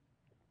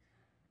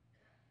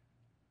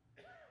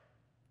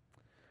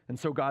 And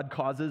so God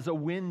causes a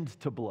wind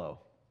to blow.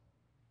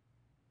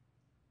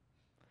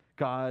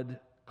 God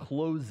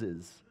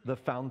closes the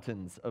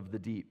fountains of the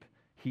deep.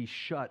 He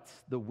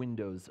shuts the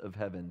windows of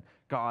heaven.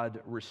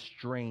 God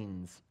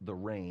restrains the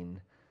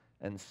rain,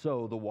 and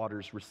so the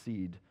waters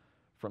recede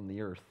from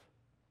the earth.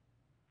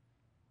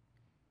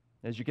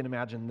 As you can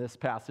imagine, this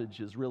passage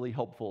is really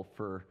helpful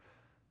for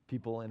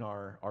people in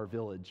our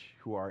village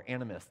who are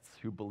animists,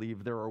 who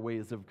believe there are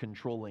ways of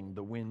controlling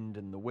the wind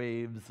and the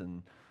waves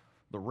and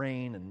the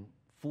rain and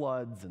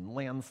floods and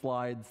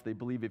landslides. They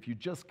believe if you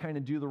just kind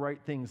of do the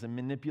right things and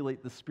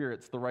manipulate the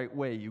spirits the right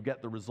way, you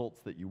get the results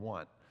that you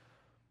want.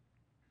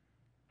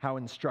 How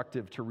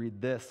instructive to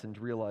read this and to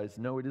realize,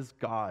 no, it is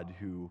God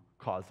who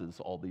causes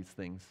all these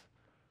things.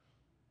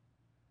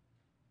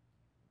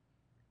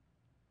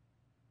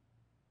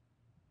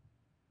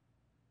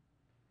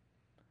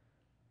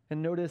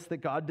 And notice that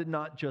God did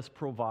not just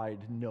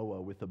provide Noah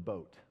with a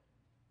boat.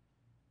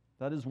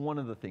 That is one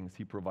of the things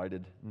he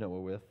provided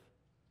Noah with.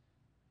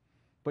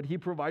 But he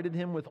provided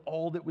him with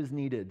all that was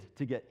needed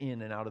to get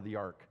in and out of the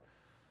ark.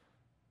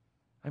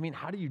 I mean,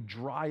 how do you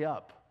dry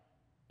up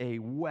a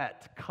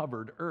wet,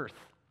 covered earth?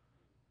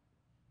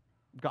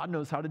 God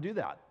knows how to do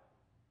that.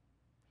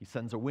 He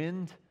sends a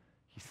wind,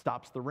 he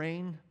stops the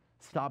rain,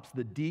 stops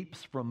the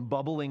deeps from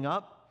bubbling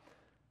up,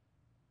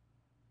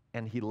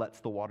 and he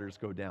lets the waters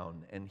go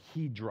down, and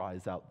he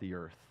dries out the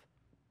earth.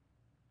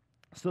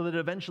 So that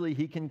eventually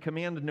he can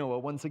command Noah,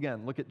 once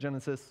again, look at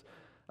Genesis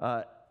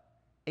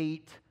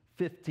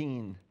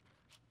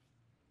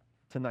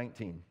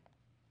 8:15-19.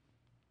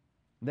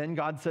 Then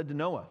God said to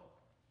Noah,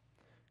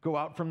 go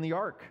out from the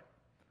ark,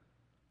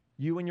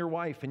 you and your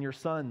wife and your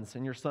sons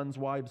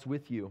wives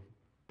with you.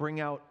 Bring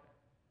out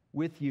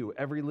with you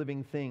every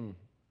living thing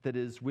that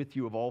is with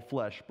you of all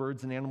flesh,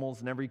 birds and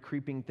animals and every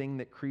creeping thing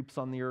that creeps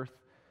on the earth,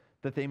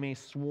 that they may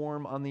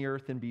swarm on the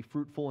earth and be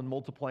fruitful and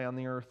multiply on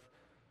the earth.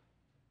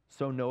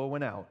 So Noah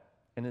went out,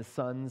 and his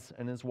sons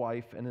and his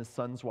wife and his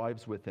sons'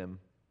 wives with him.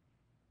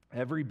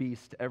 Every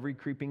beast, every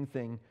creeping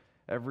thing,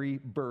 every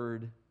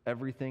bird,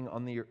 everything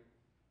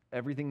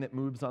that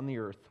moves on the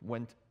earth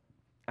went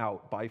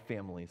out by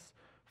families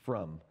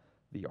from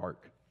the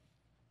ark.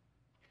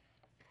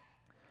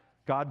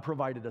 God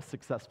provided a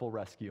successful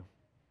rescue.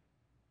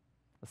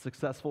 A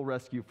successful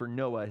rescue for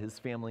Noah, his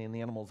family, and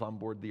the animals on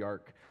board the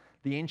ark.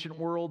 The ancient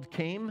world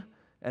came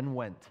and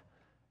went,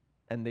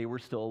 and they were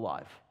still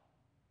alive.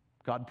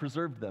 God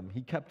preserved them.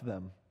 He kept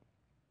them.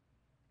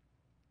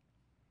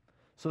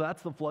 So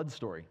that's the flood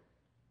story.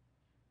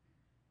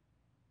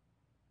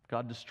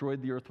 God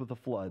destroyed the earth with a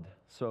flood.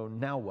 So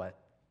now what?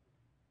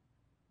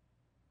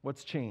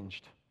 What's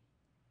changed?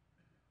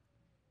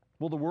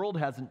 Well, the world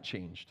hasn't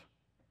changed.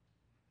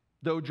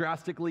 Though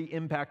drastically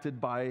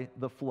impacted by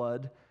the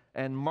flood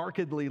and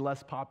markedly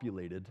less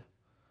populated,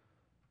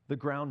 the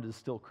ground is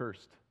still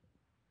cursed.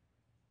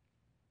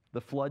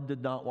 The flood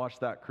did not wash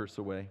that curse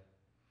away.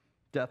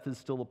 Death is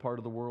still a part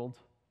of the world.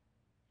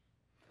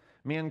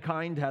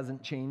 Mankind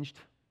hasn't changed.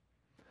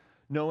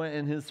 Noah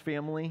and his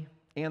family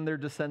and their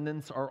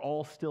descendants are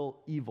all still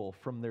evil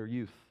from their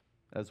youth,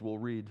 as we'll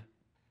read.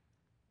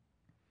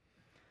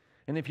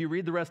 And if you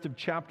read the rest of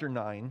chapter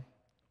 9,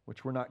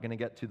 which we're not going to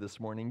get to this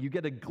morning, you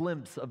get a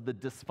glimpse of the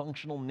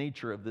dysfunctional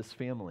nature of this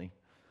family.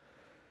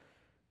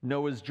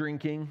 Noah's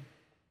drinking,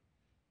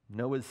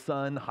 Noah's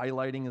son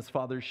highlighting his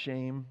father's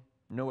shame,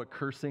 Noah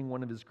cursing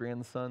one of his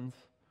grandsons.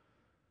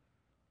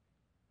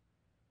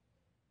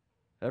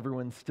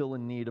 Everyone's still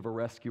in need of a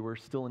rescuer,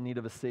 still in need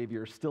of a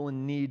savior, still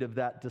in need of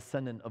that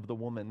descendant of the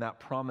woman, that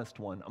promised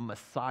one, a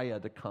Messiah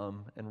to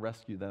come and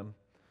rescue them.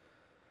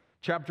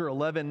 Chapter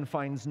 11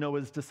 finds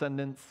Noah's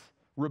descendants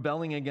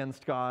rebelling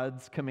against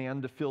God's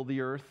command to fill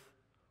the earth,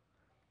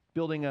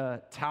 building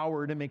a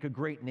tower to make a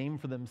great name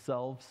for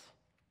themselves.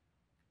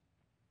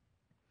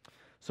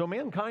 So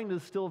mankind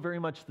is still very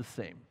much the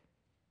same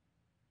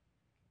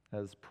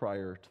as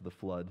prior to the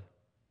flood.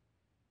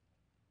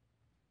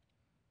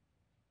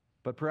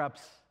 But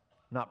perhaps,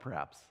 not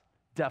perhaps,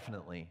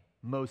 definitely,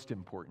 most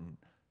important,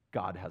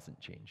 God hasn't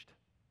changed.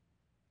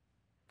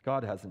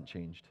 God hasn't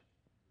changed.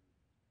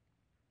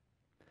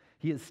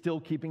 He is still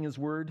keeping his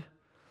word,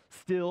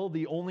 still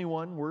the only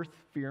one worth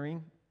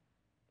fearing,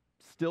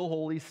 still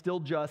holy, still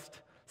just,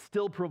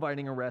 still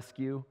providing a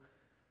rescue.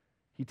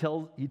 He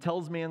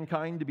tells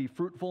mankind to be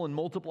fruitful and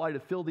multiply, to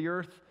fill the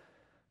earth.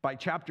 By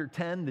chapter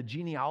 10, the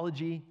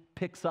genealogy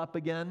picks up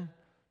again.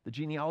 The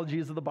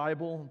genealogies of the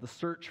Bible, the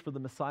search for the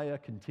Messiah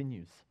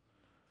continues.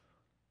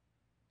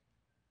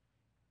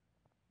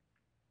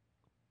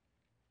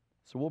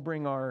 So we'll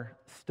bring our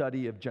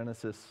study of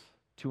Genesis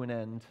to an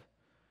end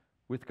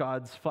with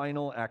God's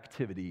final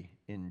activity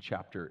in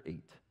chapter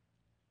 8.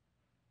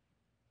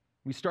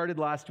 We started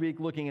last week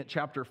looking at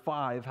chapter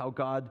 5, how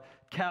God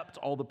kept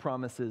all the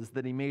promises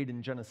that he made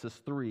in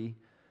Genesis 3.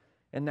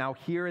 And now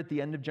here at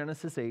the end of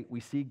Genesis 8, we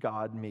see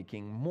God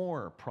making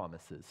more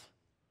promises.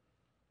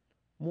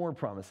 More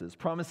promises.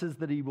 Promises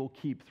that he will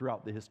keep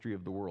throughout the history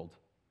of the world.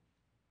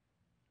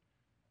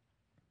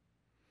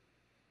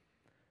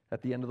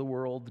 At the end of the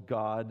world,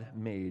 God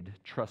made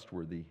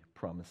trustworthy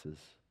promises.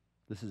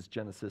 This is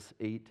Genesis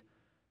 8,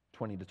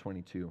 20 to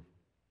 22.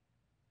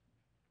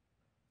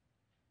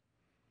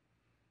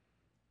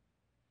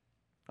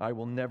 I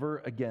will never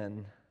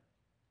again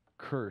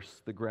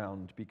curse the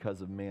ground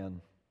because of man,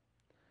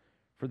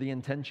 for the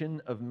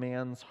intention of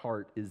man's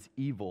heart is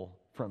evil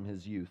from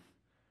his youth.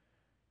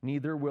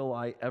 Neither will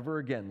I ever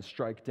again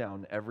strike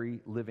down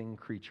every living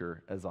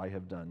creature as I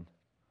have done.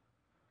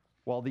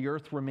 While the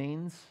earth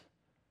remains,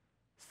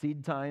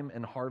 seed time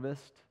and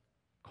harvest,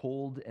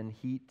 cold and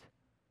heat,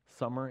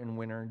 summer and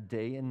winter,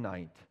 day and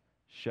night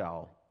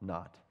shall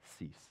not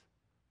cease.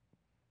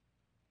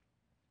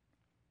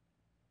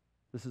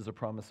 This is a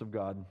promise of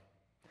God.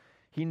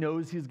 He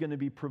knows he's going to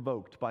be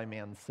provoked by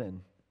man's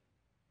sin.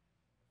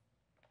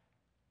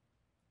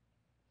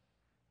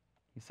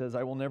 He says,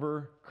 I will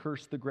never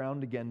curse the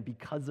ground again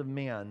because of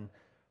man,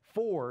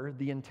 for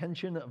the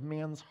intention of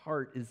man's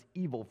heart is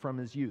evil from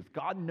his youth.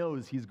 God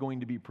knows he's going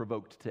to be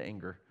provoked to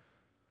anger.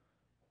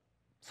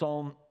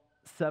 Psalm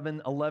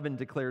 7:11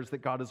 declares that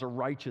God is a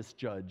righteous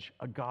judge,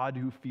 a God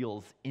who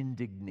feels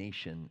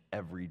indignation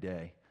every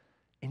day.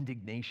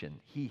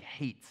 Indignation. He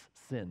hates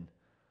sin.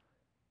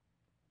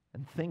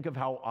 And think of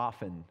how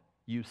often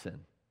you sin.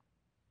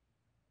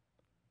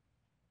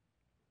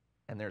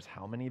 And there's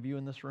how many of you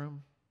in this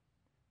room?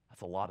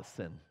 That's a lot of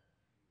sin.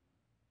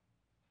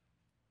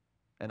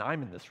 And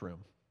I'm in this room,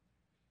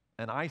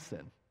 and I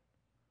sin.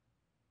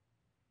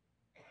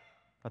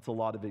 That's a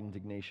lot of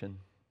indignation.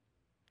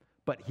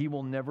 But he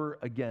will never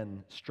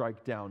again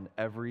strike down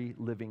every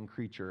living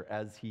creature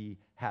as he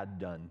had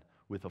done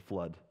with a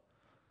flood.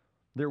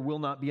 There will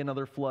not be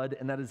another flood,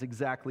 and that is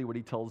exactly what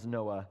he tells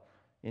Noah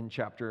in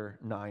chapter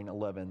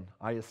 9:11.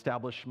 I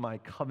establish my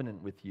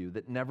covenant with you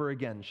that never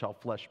again shall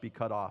flesh be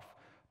cut off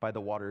by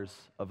the waters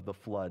of the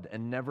flood,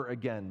 and never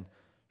again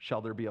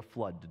shall there be a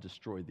flood to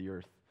destroy the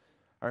earth.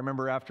 I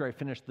remember after I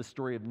finished the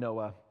story of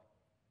Noah,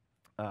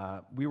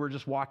 we were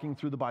just walking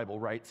through the Bible,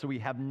 right? So we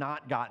have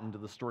not gotten to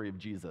the story of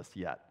Jesus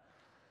yet.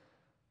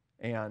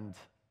 And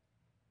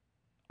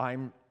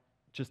I'm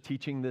just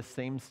teaching this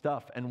same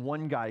stuff, and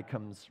one guy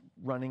comes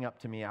running up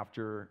to me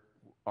after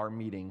our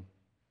meeting,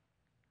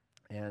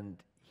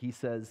 and he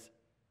says,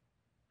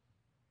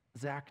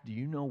 Zach, do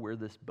you know where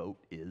this boat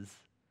is?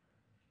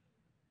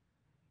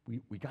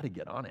 We got to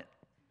get on it.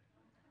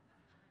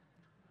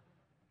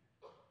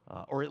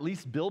 Or at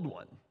least build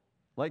one.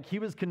 Like he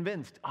was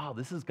convinced,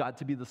 this has got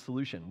to be the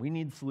solution. We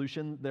need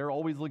solution. They're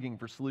always looking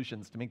for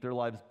solutions to make their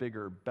lives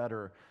bigger,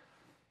 better.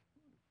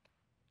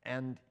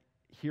 And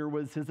here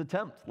was his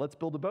attempt. Let's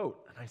build a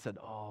boat. And I said,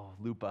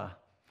 Lupa,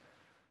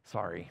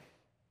 sorry.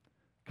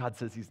 God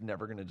says he's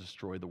never going to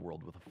destroy the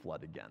world with a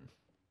flood again.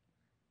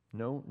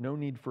 No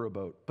need for a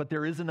boat. But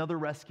there is another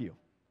rescue.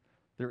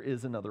 There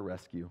is another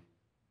rescue.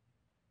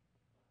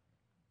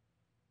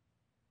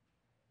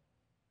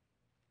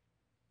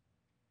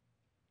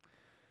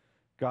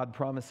 God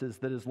promises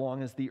that as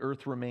long as the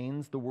earth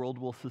remains, the world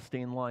will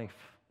sustain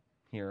life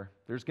here.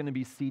 There's going to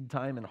be seed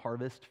time and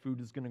harvest.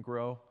 Food is going to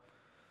grow.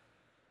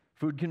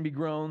 Food can be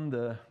grown.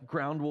 The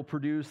ground will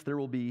produce. There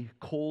will be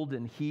cold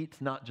and heat,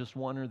 not just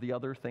one or the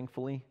other,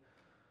 thankfully.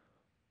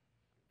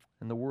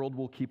 And the world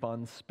will keep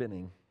on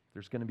spinning.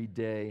 There's going to be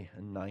day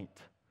and night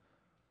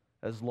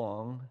as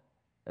long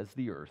as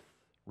the earth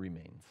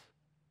remains.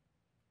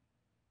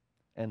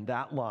 And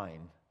that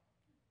line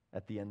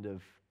at the end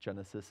of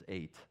Genesis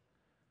 8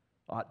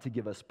 ought to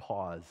give us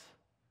pause.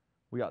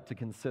 We ought to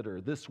consider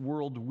this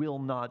world will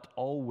not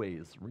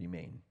always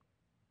remain.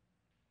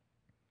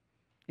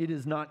 It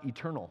is not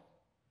eternal.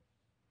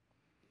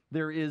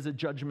 There is a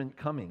judgment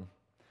coming.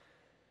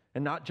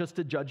 And not just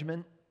a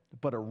judgment,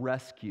 but a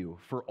rescue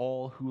for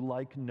all who,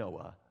 like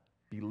Noah,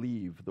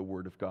 believe the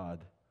word of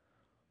God.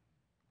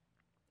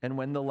 And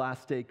when the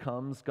last day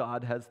comes,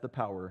 God has the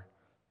power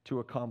to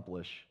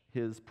accomplish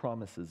his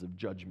promises of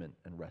judgment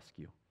and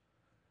rescue.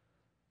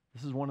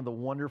 This is one of the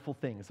wonderful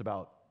things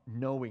about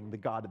knowing the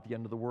God at the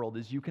end of the world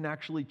is you can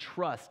actually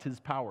trust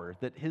his power,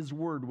 that his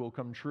word will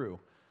come true.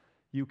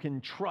 You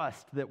can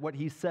trust that what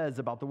he says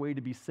about the way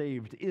to be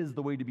saved is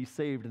the way to be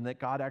saved, and that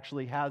God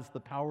actually has the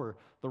power,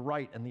 the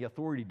right, and the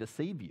authority to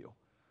save you.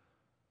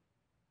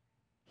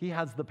 He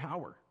has the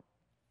power.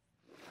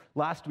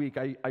 Last week,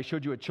 I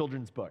showed you a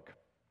children's book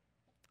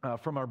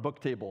from our book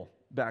table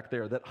back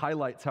there that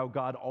highlights how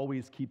God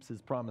always keeps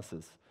his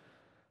promises.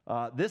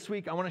 This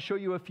week, I want to show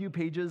you a few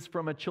pages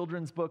from a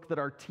children's book that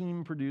our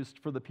team produced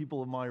for the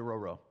people of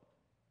Mairoro.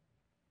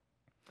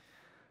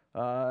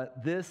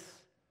 This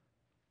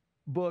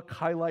book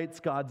highlights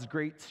God's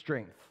great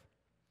strength.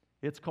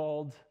 It's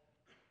called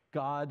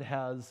God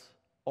Has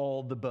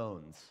All the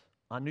Bones.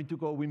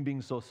 Anutuko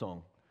Wimbing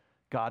Sosong.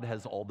 God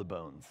Has All the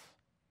Bones.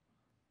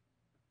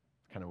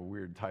 Kind of a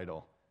weird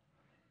title.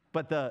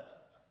 But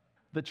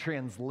the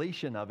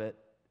translation of it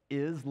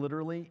is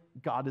literally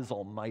God is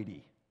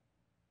Almighty.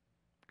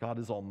 God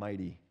is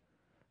Almighty.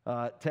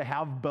 To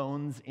have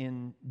bones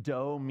in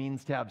dough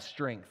means to have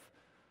strength.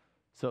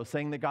 So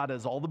saying that God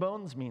has all the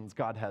bones means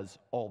God has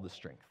all the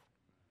strength.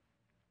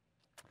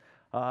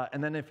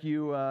 And then if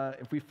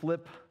we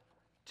flip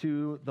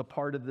to the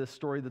part of this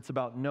story that's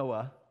about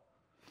Noah,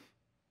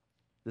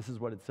 this is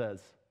what it says.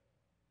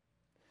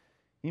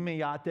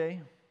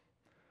 Imeyate,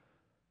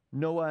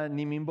 Noah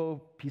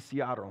nimimbo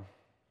pisiaro.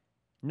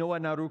 Noah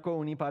naruko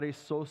unipare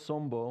so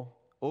sombo,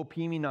 o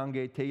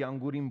piminange te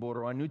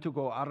yangurimboro,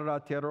 anutuko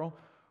arratero,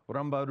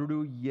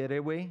 rambaruru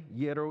yerewe,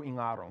 yero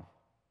ingaro.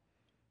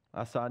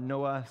 Asa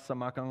Noah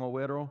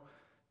samakangowero,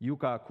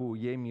 yukaku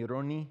ye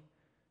mironi,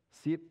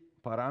 sip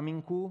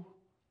paraminku,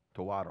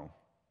 Towaro.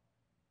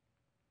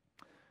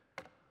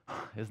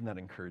 Isn't that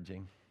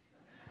encouraging?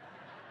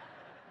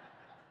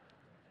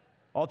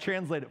 I'll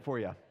translate it for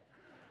you.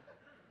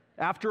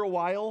 After a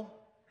while,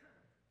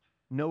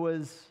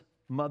 Noah's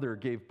mother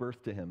gave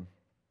birth to him.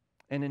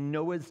 And in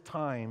Noah's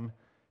time,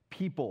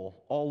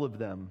 people, all of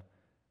them,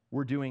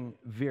 were doing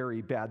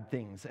very bad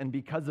things. And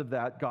because of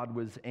that, God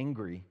was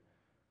angry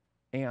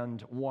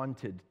and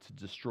wanted to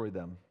destroy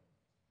them.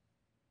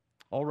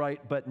 All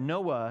right, but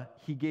Noah,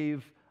 he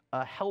gave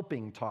a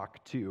helping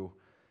talk to.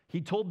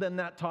 He told them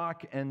that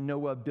talk, and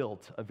Noah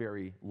built a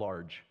very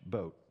large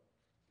boat.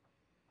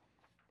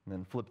 And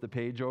then flip the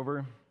page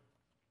over.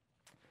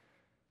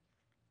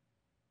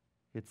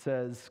 It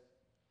says,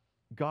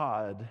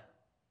 God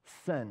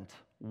sent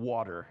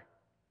water,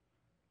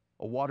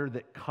 a water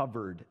that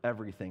covered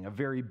everything, a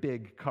very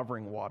big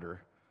covering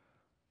water.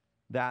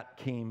 That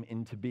came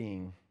into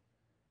being,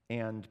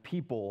 and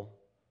people,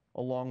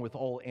 along with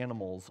all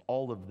animals,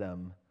 all of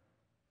them,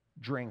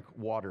 drank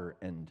water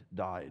and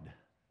died.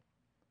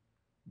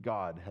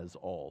 God has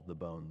all the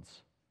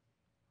bones.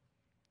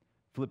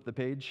 Flip the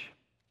page.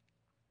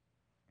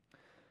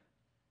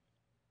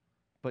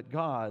 But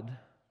God,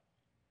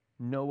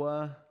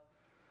 Noah's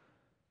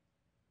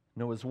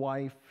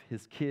wife,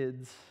 his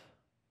kids,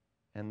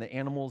 and the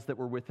animals that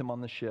were with him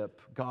on the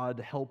ship, God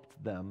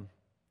helped them,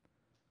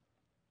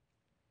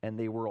 and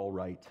they were all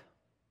right.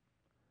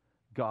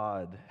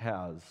 God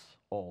has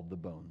all the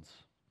bones.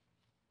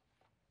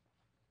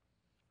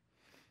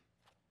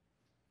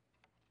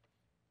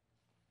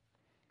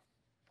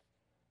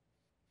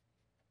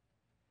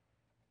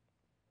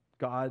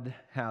 God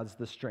has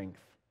the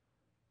strength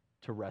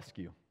to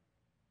rescue.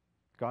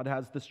 God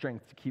has the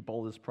strength to keep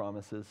all his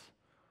promises.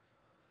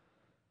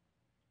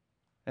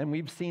 And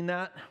we've seen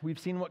that. We've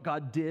seen what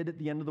God did at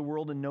the end of the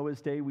world in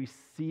Noah's day. We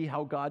see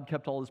how God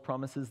kept all his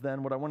promises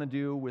then. What I want to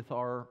do with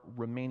our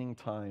remaining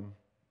time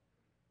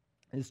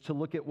is to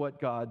look at what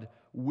God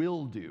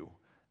will do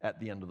at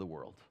the end of the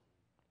world.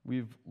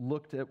 We've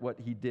looked at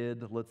what he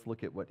did. Let's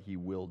look at what he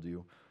will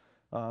do.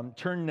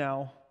 Turn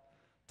now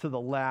to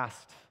the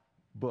last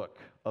book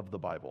of the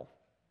Bible,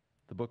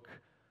 the book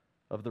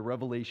of the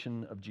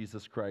revelation of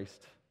Jesus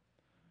Christ.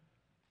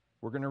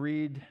 We're going to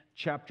read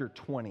chapter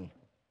 20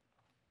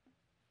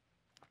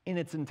 in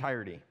its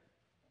entirety.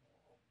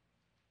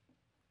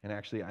 And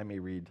actually, I may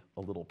read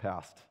a little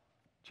past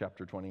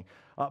chapter 20.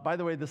 By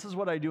the way, this is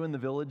what I do in the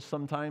village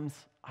sometimes.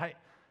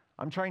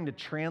 I'm trying to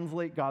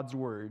translate God's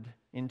word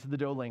into the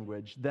Doe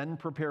language, then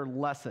prepare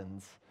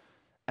lessons,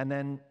 and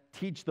then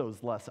teach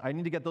those lessons. I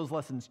need to get those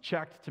lessons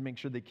checked to make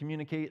sure they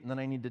communicate, and then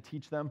I need to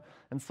teach them.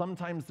 And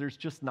sometimes there's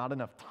just not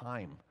enough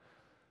time.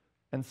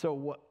 And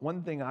so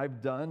one thing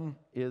I've done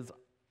is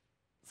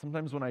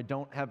sometimes when I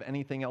don't have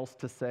anything else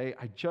to say,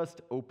 I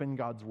just open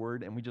God's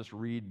word and we just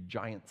read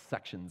giant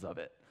sections of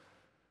it.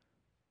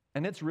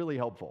 And it's really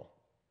helpful.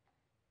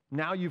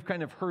 Now you've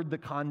kind of heard the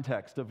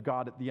context of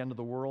God at the end of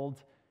the world.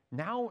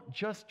 Now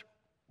just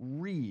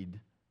read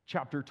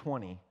chapter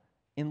 20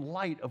 in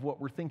light of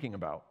what we're thinking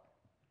about.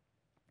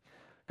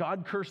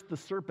 God cursed the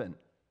serpent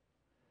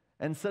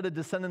and said a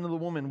descendant of the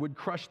woman would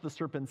crush the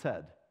serpent's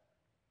head.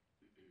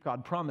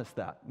 God promised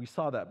that. We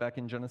saw that back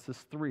in Genesis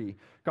 3.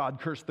 God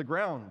cursed the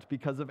ground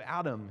because of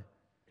Adam,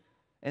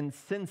 and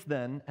since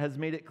then has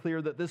made it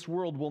clear that this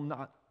world will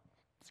not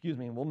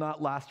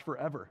last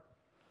forever.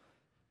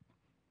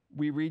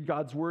 We read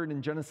God's word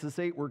in Genesis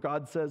 8 where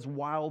God says,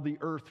 while the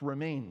earth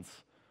remains.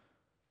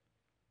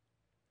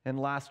 And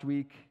last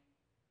week,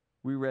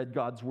 we read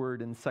God's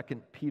word in 2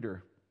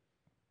 Peter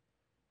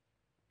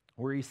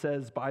where he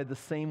says, by the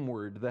same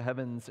word, the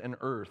heavens and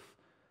earth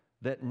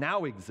that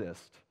now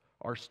exist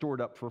are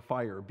stored up for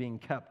fire, being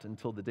kept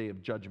until the day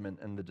of judgment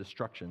and the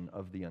destruction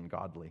of the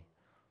ungodly.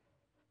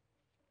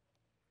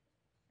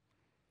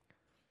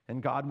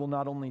 And God will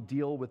not only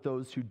deal with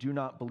those who do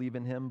not believe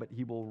in him, but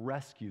he will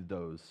rescue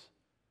those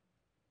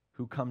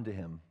who come to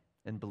him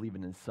and believe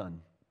in his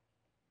Son.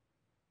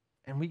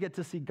 And we get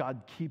to see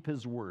God keep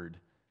his word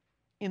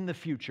in the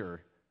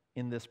future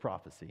in this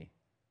prophecy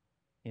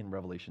in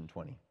Revelation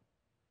 20.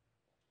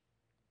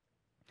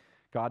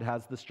 God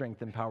has the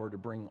strength and power to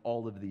bring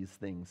all of these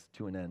things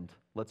to an end.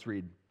 Let's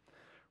read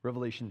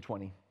Revelation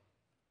 20.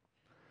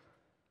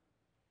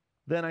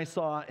 Then I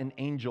saw an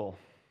angel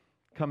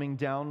coming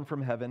down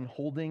from heaven,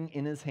 holding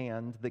in his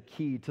hand the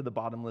key to the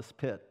bottomless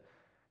pit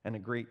and a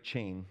great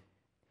chain.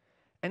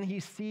 And he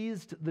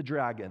seized the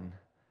dragon,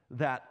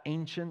 that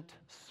ancient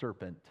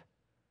serpent,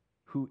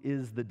 who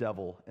is the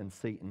devil and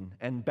Satan,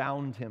 and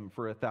bound him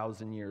for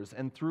 1,000 years,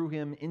 and threw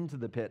him into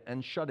the pit,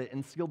 and shut it,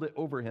 and sealed it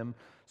over him,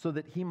 so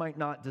that he might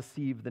not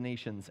deceive the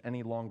nations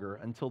any longer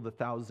until the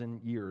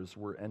 1,000 years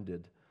were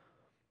ended.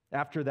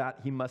 After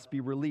that, he must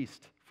be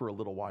released for a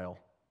little while.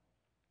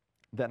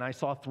 Then I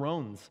saw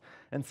thrones,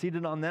 and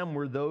seated on them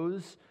were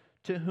those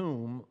to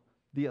whom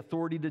the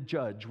authority to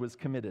judge was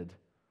committed.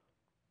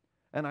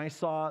 And I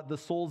saw the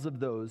souls of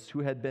those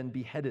who had been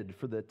beheaded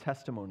for the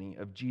testimony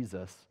of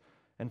Jesus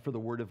and for the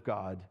word of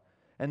God,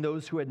 and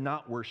those who had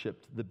not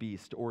worshipped the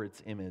beast or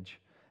its image,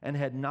 and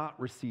had not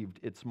received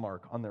its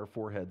mark on their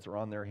foreheads or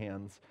on their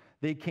hands.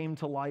 They came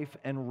to life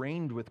and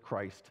reigned with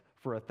Christ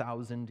for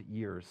 1,000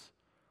 years.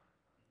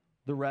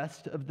 The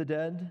rest of the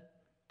dead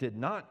did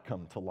not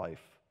come to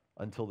life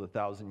until the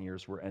 1,000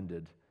 years were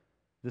ended.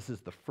 This is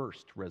the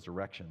first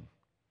resurrection.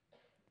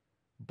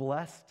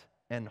 Blessed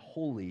and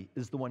holy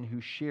is the one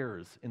who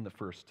shares in the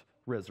first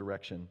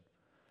resurrection.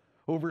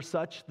 Over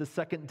such, the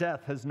second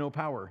death has no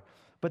power,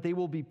 but they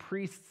will be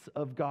priests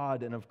of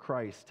God and of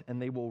Christ,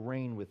 and they will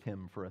reign with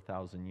him for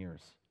 1,000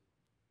 years.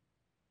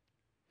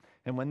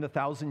 And when the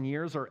 1,000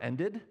 years are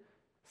ended,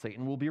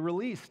 Satan will be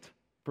released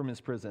from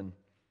his prison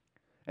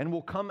and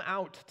will come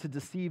out to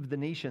deceive the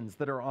nations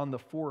that are on the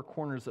four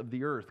corners of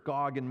the earth,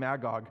 Gog and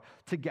Magog,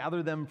 to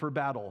gather them for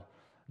battle.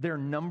 Their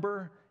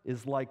number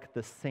is like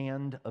the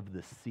sand of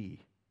the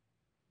sea.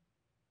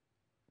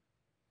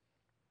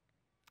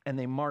 And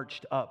they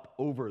marched up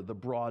over the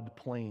broad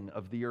plain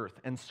of the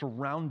earth and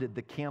surrounded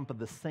the camp of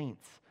the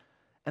saints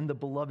and the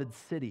beloved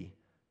city.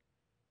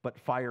 But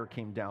fire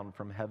came down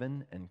from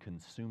heaven and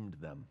consumed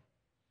them.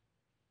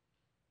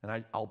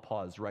 And I'll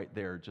pause right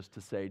there just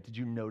to say, did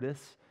you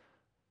notice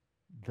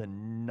the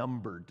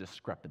number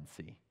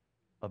discrepancy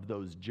of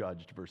those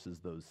judged versus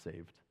those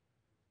saved?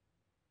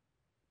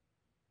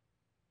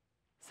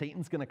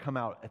 Satan's going to come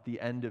out at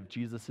the end of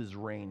Jesus'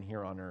 reign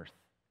here on earth.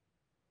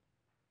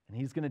 And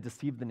he's going to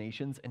deceive the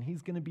nations, and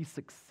he's going to be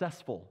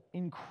successful,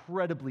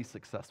 incredibly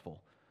successful.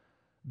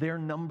 Their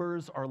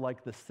numbers are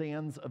like the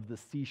sands of the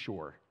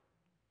seashore.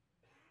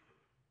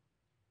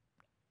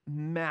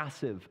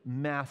 Massive,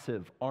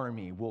 massive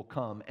army will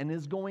come and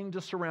is going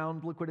to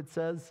surround, look what it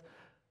says,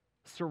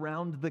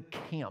 surround the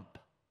camp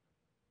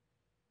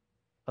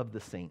of the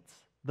saints,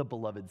 the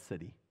beloved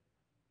city.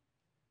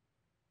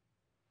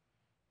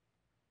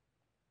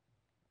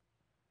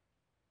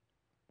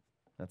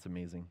 That's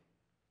amazing.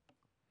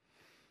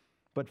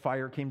 But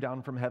fire came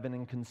down from heaven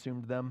and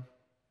consumed them.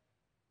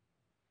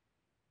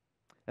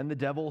 And the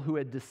devil who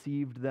had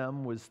deceived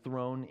them was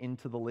thrown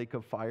into the lake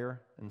of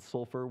fire and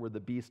sulfur where the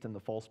beast and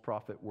the false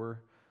prophet were.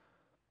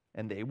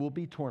 And they will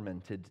be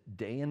tormented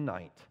day and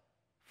night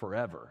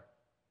forever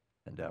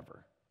and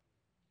ever.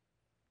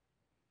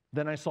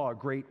 Then I saw a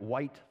great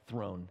white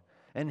throne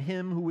and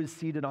him who was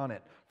seated on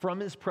it. From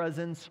his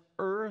presence,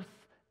 earth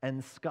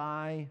and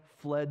sky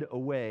fled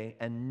away,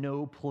 and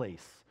no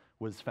place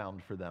was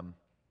found for them.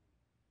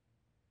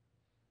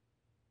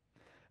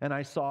 And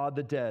I saw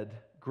the dead,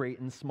 great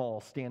and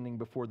small, standing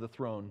before the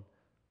throne.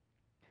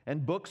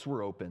 And books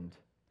were opened.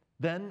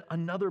 Then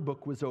another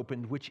book was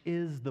opened, which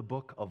is the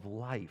book of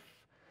life.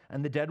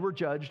 And the dead were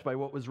judged by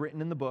what was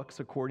written in the books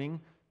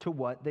according to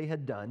what they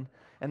had done.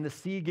 And the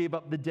sea gave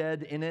up the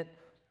dead in it.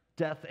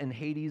 Death and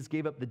Hades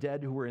gave up the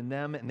dead who were in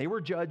them. And they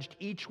were judged,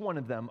 each one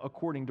of them,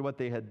 according to what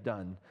they had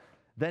done.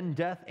 Then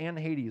death and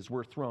Hades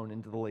were thrown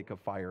into the lake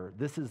of fire.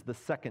 This is the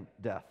second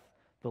death,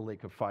 the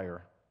lake of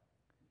fire.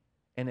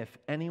 And if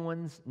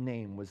anyone's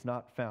name was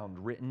not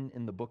found written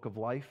in the book of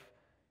life,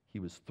 he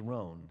was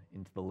thrown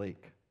into the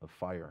lake of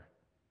fire.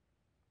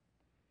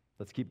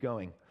 Let's keep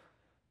going.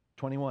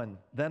 21.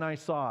 Then I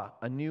saw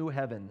a new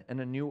heaven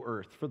and a new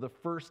earth, for the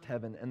first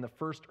heaven and the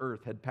first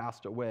earth had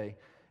passed away,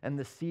 and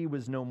the sea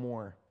was no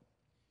more.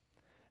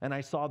 And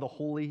I saw the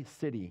holy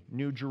city,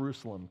 New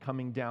Jerusalem,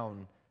 coming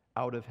down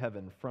out of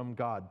heaven from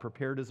God,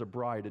 prepared as a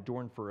bride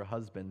adorned for her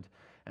husband.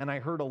 And I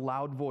heard a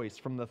loud voice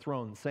from the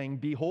throne saying,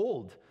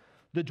 "Behold,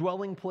 the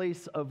dwelling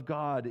place of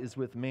God is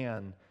with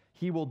man.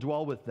 He will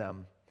dwell with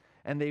them,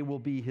 and they will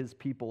be his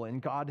people,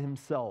 and God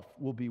himself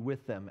will be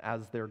with them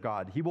as their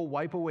God. He will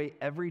wipe away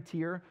every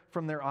tear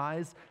from their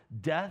eyes.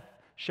 Death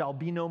shall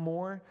be no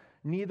more.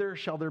 Neither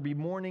shall there be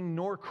mourning,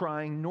 nor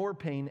crying, nor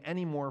pain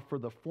anymore, for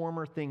the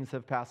former things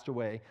have passed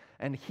away.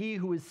 And he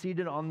who is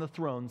seated on the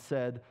throne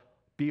said,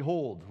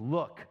 Behold,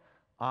 look,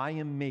 I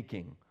am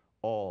making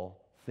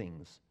all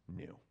things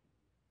new.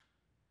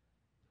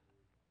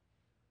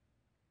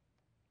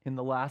 In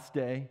the last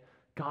day,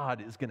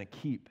 God is going to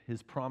keep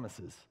his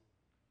promises.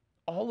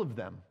 All of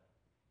them.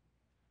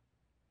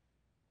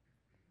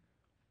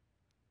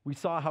 We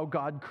saw how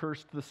God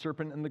cursed the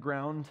serpent in the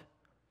ground,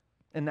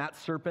 and that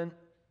serpent,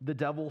 the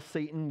devil,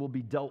 Satan, will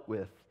be dealt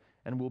with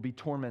and will be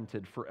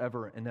tormented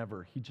forever and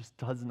ever. He just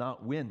does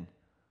not win.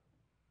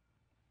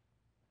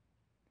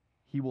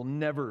 He will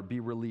never be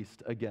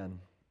released again.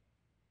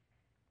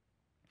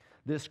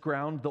 This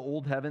ground, the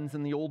old heavens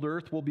and the old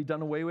earth, will be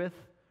done away with.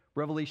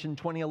 Revelation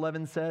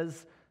 20:11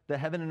 says, the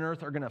heaven and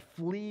earth are going to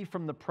flee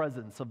from the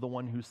presence of the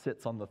one who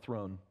sits on the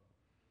throne.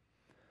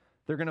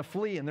 They're going to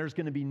flee, and there's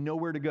going to be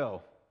nowhere to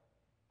go.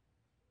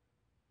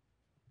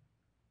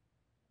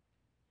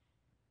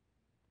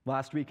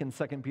 Last week in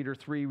 2 Peter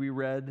 3, we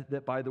read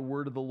that by the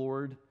word of the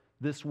Lord,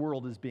 this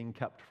world is being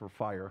kept for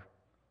fire.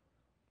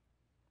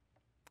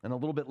 And a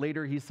little bit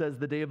later, he says,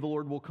 the day of the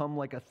Lord will come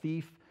like a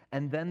thief,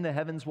 and then the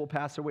heavens will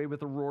pass away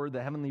with a roar,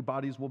 the heavenly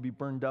bodies will be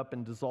burned up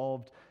and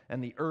dissolved,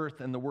 and the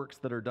earth and the works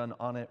that are done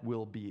on it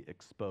will be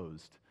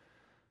exposed.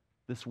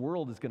 This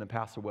world is going to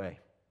pass away.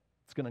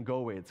 It's going to go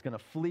away. It's going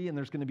to flee, and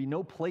there's going to be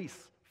no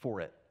place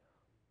for it.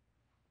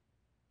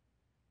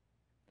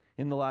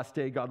 In the last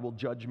day, God will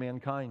judge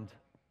mankind.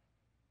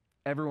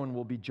 Everyone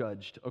will be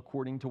judged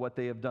according to what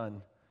they have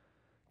done.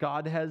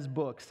 God has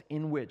books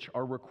in which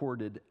are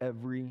recorded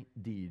every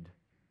deed,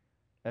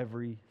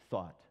 every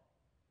thought.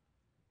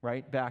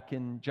 Right? Back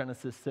in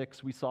Genesis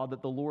 6, we saw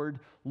that the Lord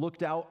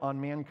looked out on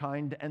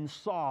mankind and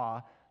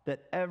saw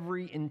that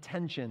every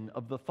intention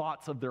of the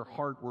thoughts of their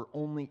heart were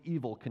only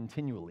evil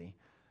continually.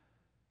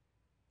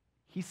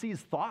 He sees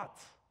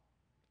thoughts,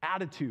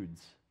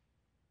 attitudes,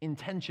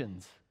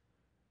 intentions,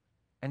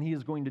 and he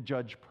is going to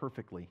judge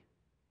perfectly.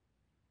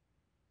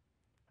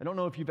 I don't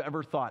know if you've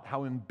ever thought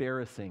how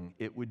embarrassing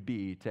it would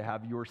be to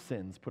have your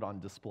sins put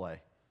on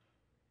display.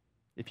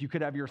 If you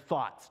could have your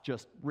thoughts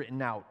just written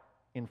out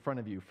in front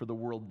of you for the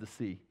world to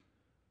see. It'd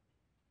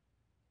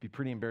be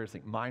pretty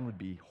embarrassing. Mine would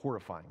be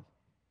horrifying.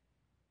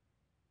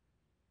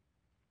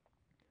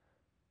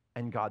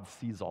 And God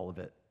sees all of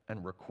it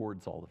and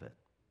records all of it.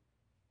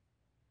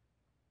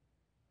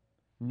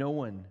 No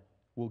one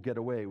will get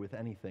away with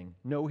anything.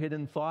 No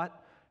hidden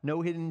thought,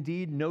 no hidden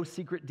deed, no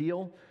secret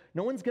deal.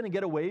 No one's going to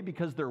get away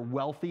because they're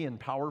wealthy and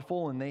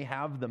powerful and they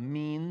have the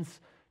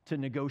means to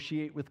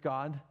negotiate with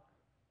God.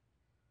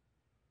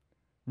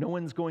 No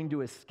one's going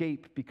to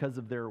escape because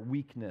of their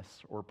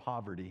weakness or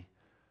poverty,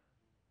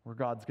 where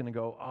God's going to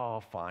go, oh,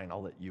 fine,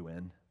 I'll let you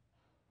in.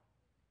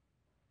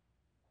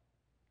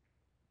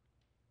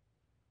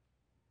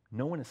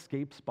 No one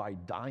escapes by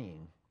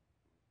dying.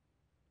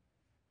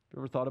 You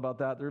ever thought about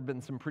that? There have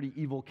been some pretty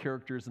evil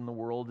characters in the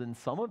world, and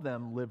some of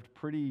them lived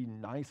pretty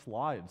nice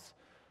lives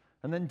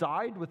and then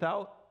died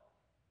without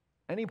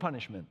any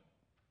punishment.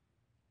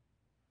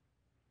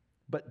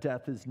 But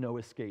death is no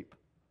escape.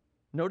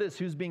 Notice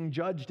who's being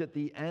judged at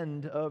the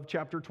end of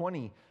chapter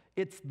 20.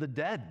 It's the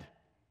dead.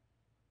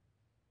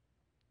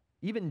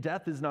 Even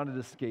death is not an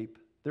escape.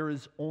 There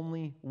is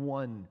only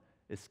one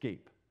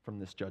escape from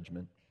this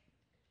judgment.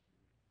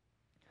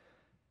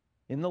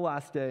 In the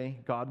last day,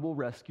 God will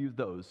rescue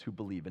those who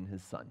believe in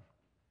his Son.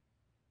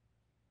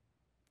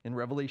 In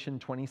Revelation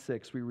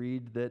 26, we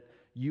read that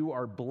you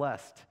are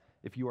blessed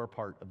if you are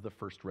part of the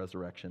first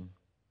resurrection,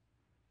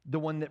 the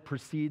one that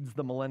precedes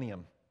the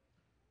millennium.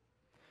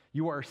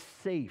 You are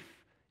safe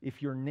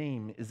if your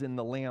name is in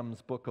the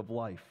Lamb's book of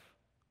life.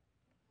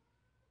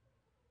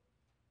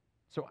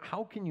 So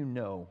how can you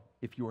know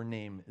if your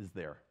name is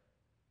there?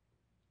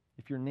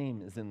 If your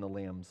name is in the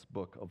Lamb's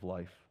book of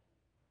life?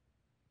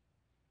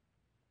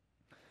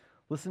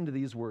 Listen to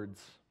these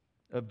words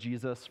of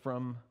Jesus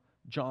from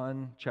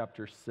John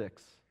chapter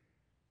 6.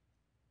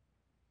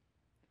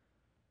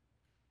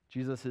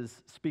 Jesus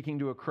is speaking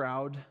to a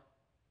crowd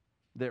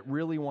that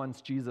really wants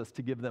Jesus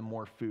to give them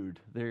more food.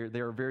 They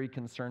are very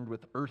concerned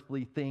with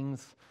earthly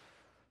things.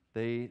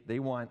 They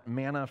want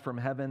manna from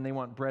heaven. They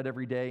want bread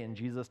every day. And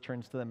Jesus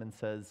turns to them and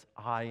says,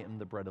 I am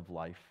the bread of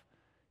life.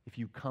 If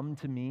you come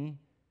to me,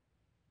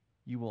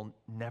 you will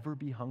never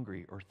be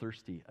hungry or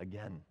thirsty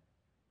again.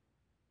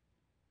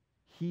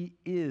 He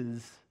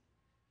is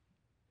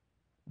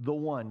the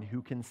one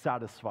who can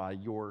satisfy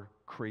your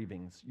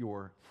cravings,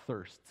 your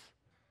thirsts.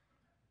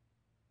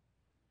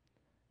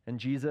 And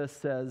Jesus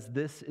says,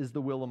 this is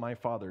the will of my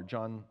Father,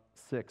 John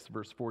 6,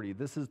 verse 40.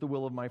 This is the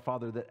will of my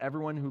Father, that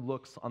everyone who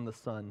looks on the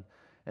Son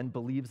and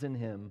believes in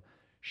him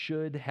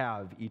should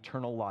have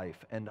eternal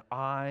life, and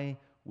I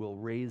will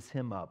raise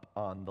him up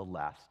on the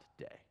last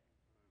day.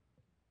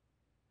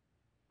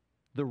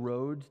 The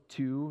road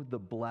to the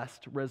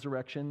blessed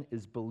resurrection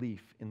is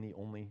belief in the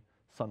only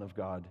Son of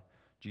God,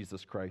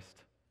 Jesus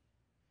Christ.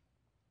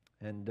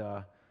 And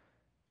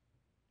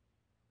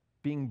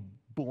being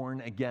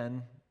born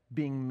again,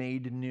 being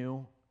made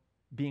new,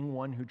 being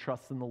one who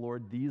trusts in the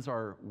Lord, these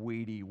are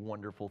weighty,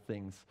 wonderful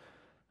things.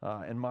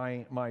 And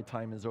my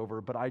time is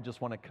over, but I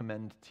just want to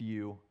commend to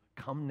you,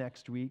 come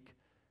next week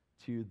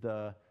to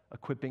the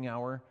equipping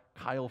hour.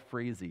 Kyle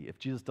Frazee, if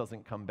Jesus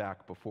doesn't come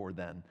back before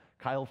then,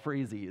 Kyle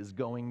Frazee is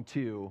going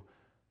to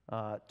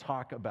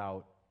talk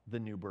about the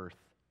new birth.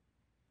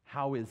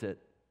 How is it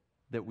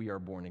that we are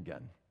born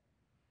again?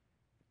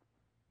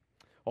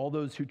 All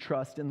those who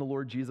trust in the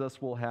Lord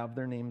Jesus will have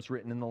their names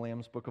written in the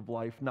Lamb's Book of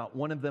Life. Not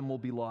one of them will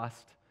be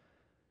lost.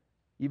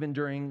 Even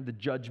during the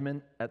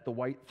judgment at the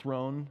white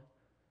throne,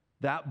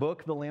 that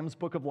book, the Lamb's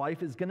Book of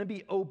Life, is going to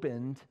be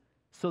opened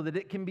so that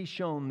it can be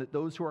shown that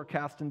those who are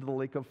cast into the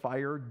lake of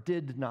fire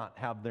did not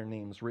have their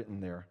names written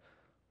there.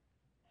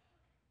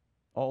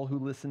 All who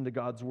listen to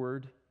God's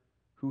word,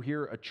 who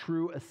hear a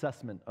true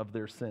assessment of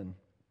their sin,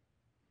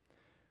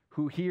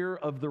 who hear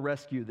of the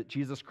rescue that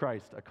Jesus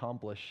Christ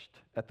accomplished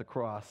at the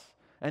cross,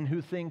 and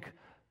who think,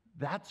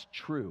 that's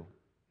true,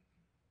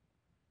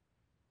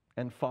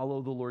 and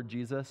follow the Lord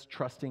Jesus,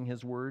 trusting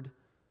his word,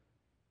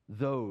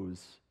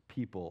 those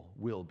people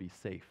will be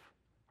safe.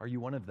 Are you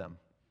one of them?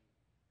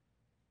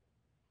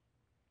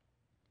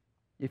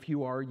 If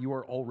you are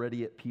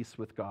already at peace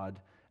with God,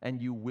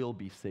 and you will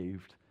be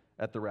saved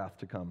at the wrath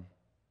to come.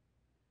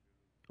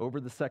 Over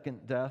the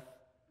second death,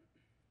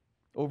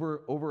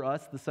 over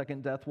us, the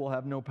second death will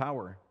have no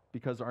power,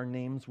 because our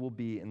names will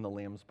be in the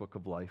Lamb's Book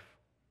of Life.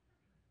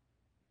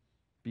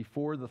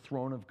 Before the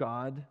throne of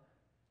God,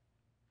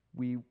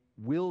 we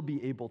will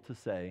be able to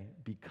say,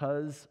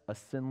 because a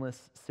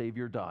sinless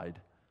Savior died,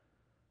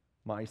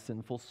 my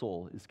sinful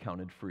soul is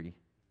counted free.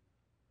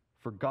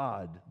 For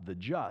God, the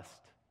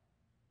just,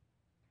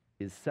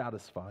 is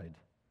satisfied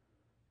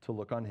to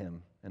look on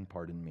him and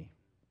pardon me.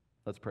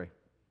 Let's pray.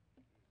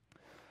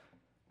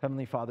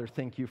 Heavenly Father,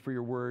 thank you for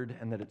your word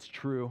and that it's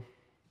true.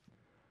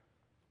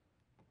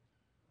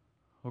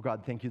 Oh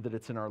God, thank you that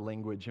it's in our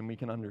language and we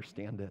can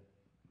understand it.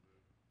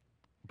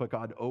 But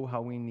God, oh,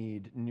 how we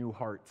need new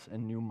hearts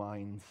and new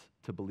minds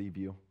to believe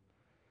you.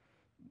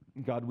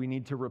 God, we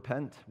need to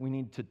repent. We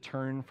need to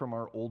turn from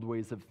our old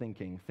ways of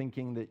thinking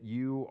that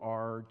you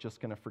are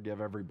just going to forgive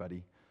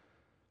everybody.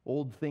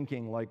 Old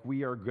thinking like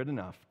we are good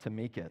enough to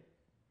make it.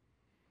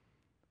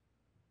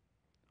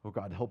 Oh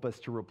God, help us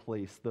to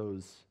replace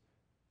those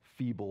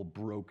feeble,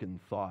 broken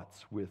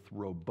thoughts with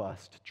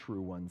robust,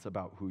 true ones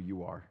about who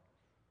you are.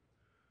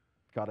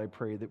 God, I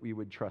pray that we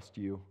would trust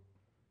you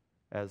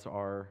as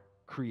our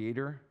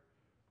Creator,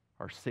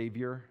 our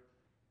Savior,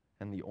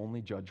 and the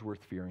only judge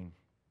worth fearing.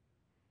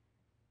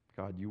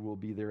 God, you will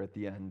be there at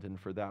the end, and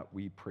for that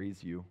we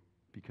praise you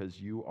because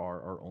you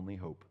are our only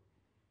hope.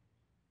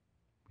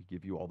 We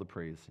give you all the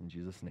praise in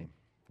Jesus' name.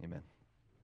 Amen.